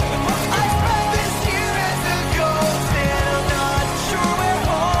did. I spent this year as a ghost, and I'm not sure where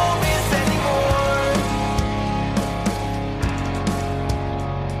home is anymore.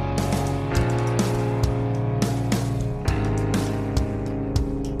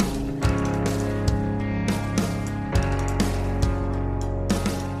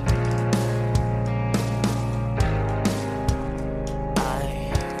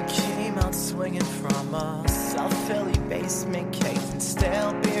 I came out swinging from a South Philly basement, caked in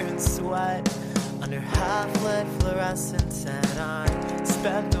stale beer and sweat under half-lit fluorescents, and I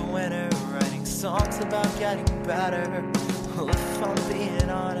spent the winter writing songs about getting better. Well, if I'm being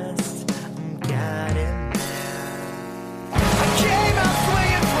honest, I'm getting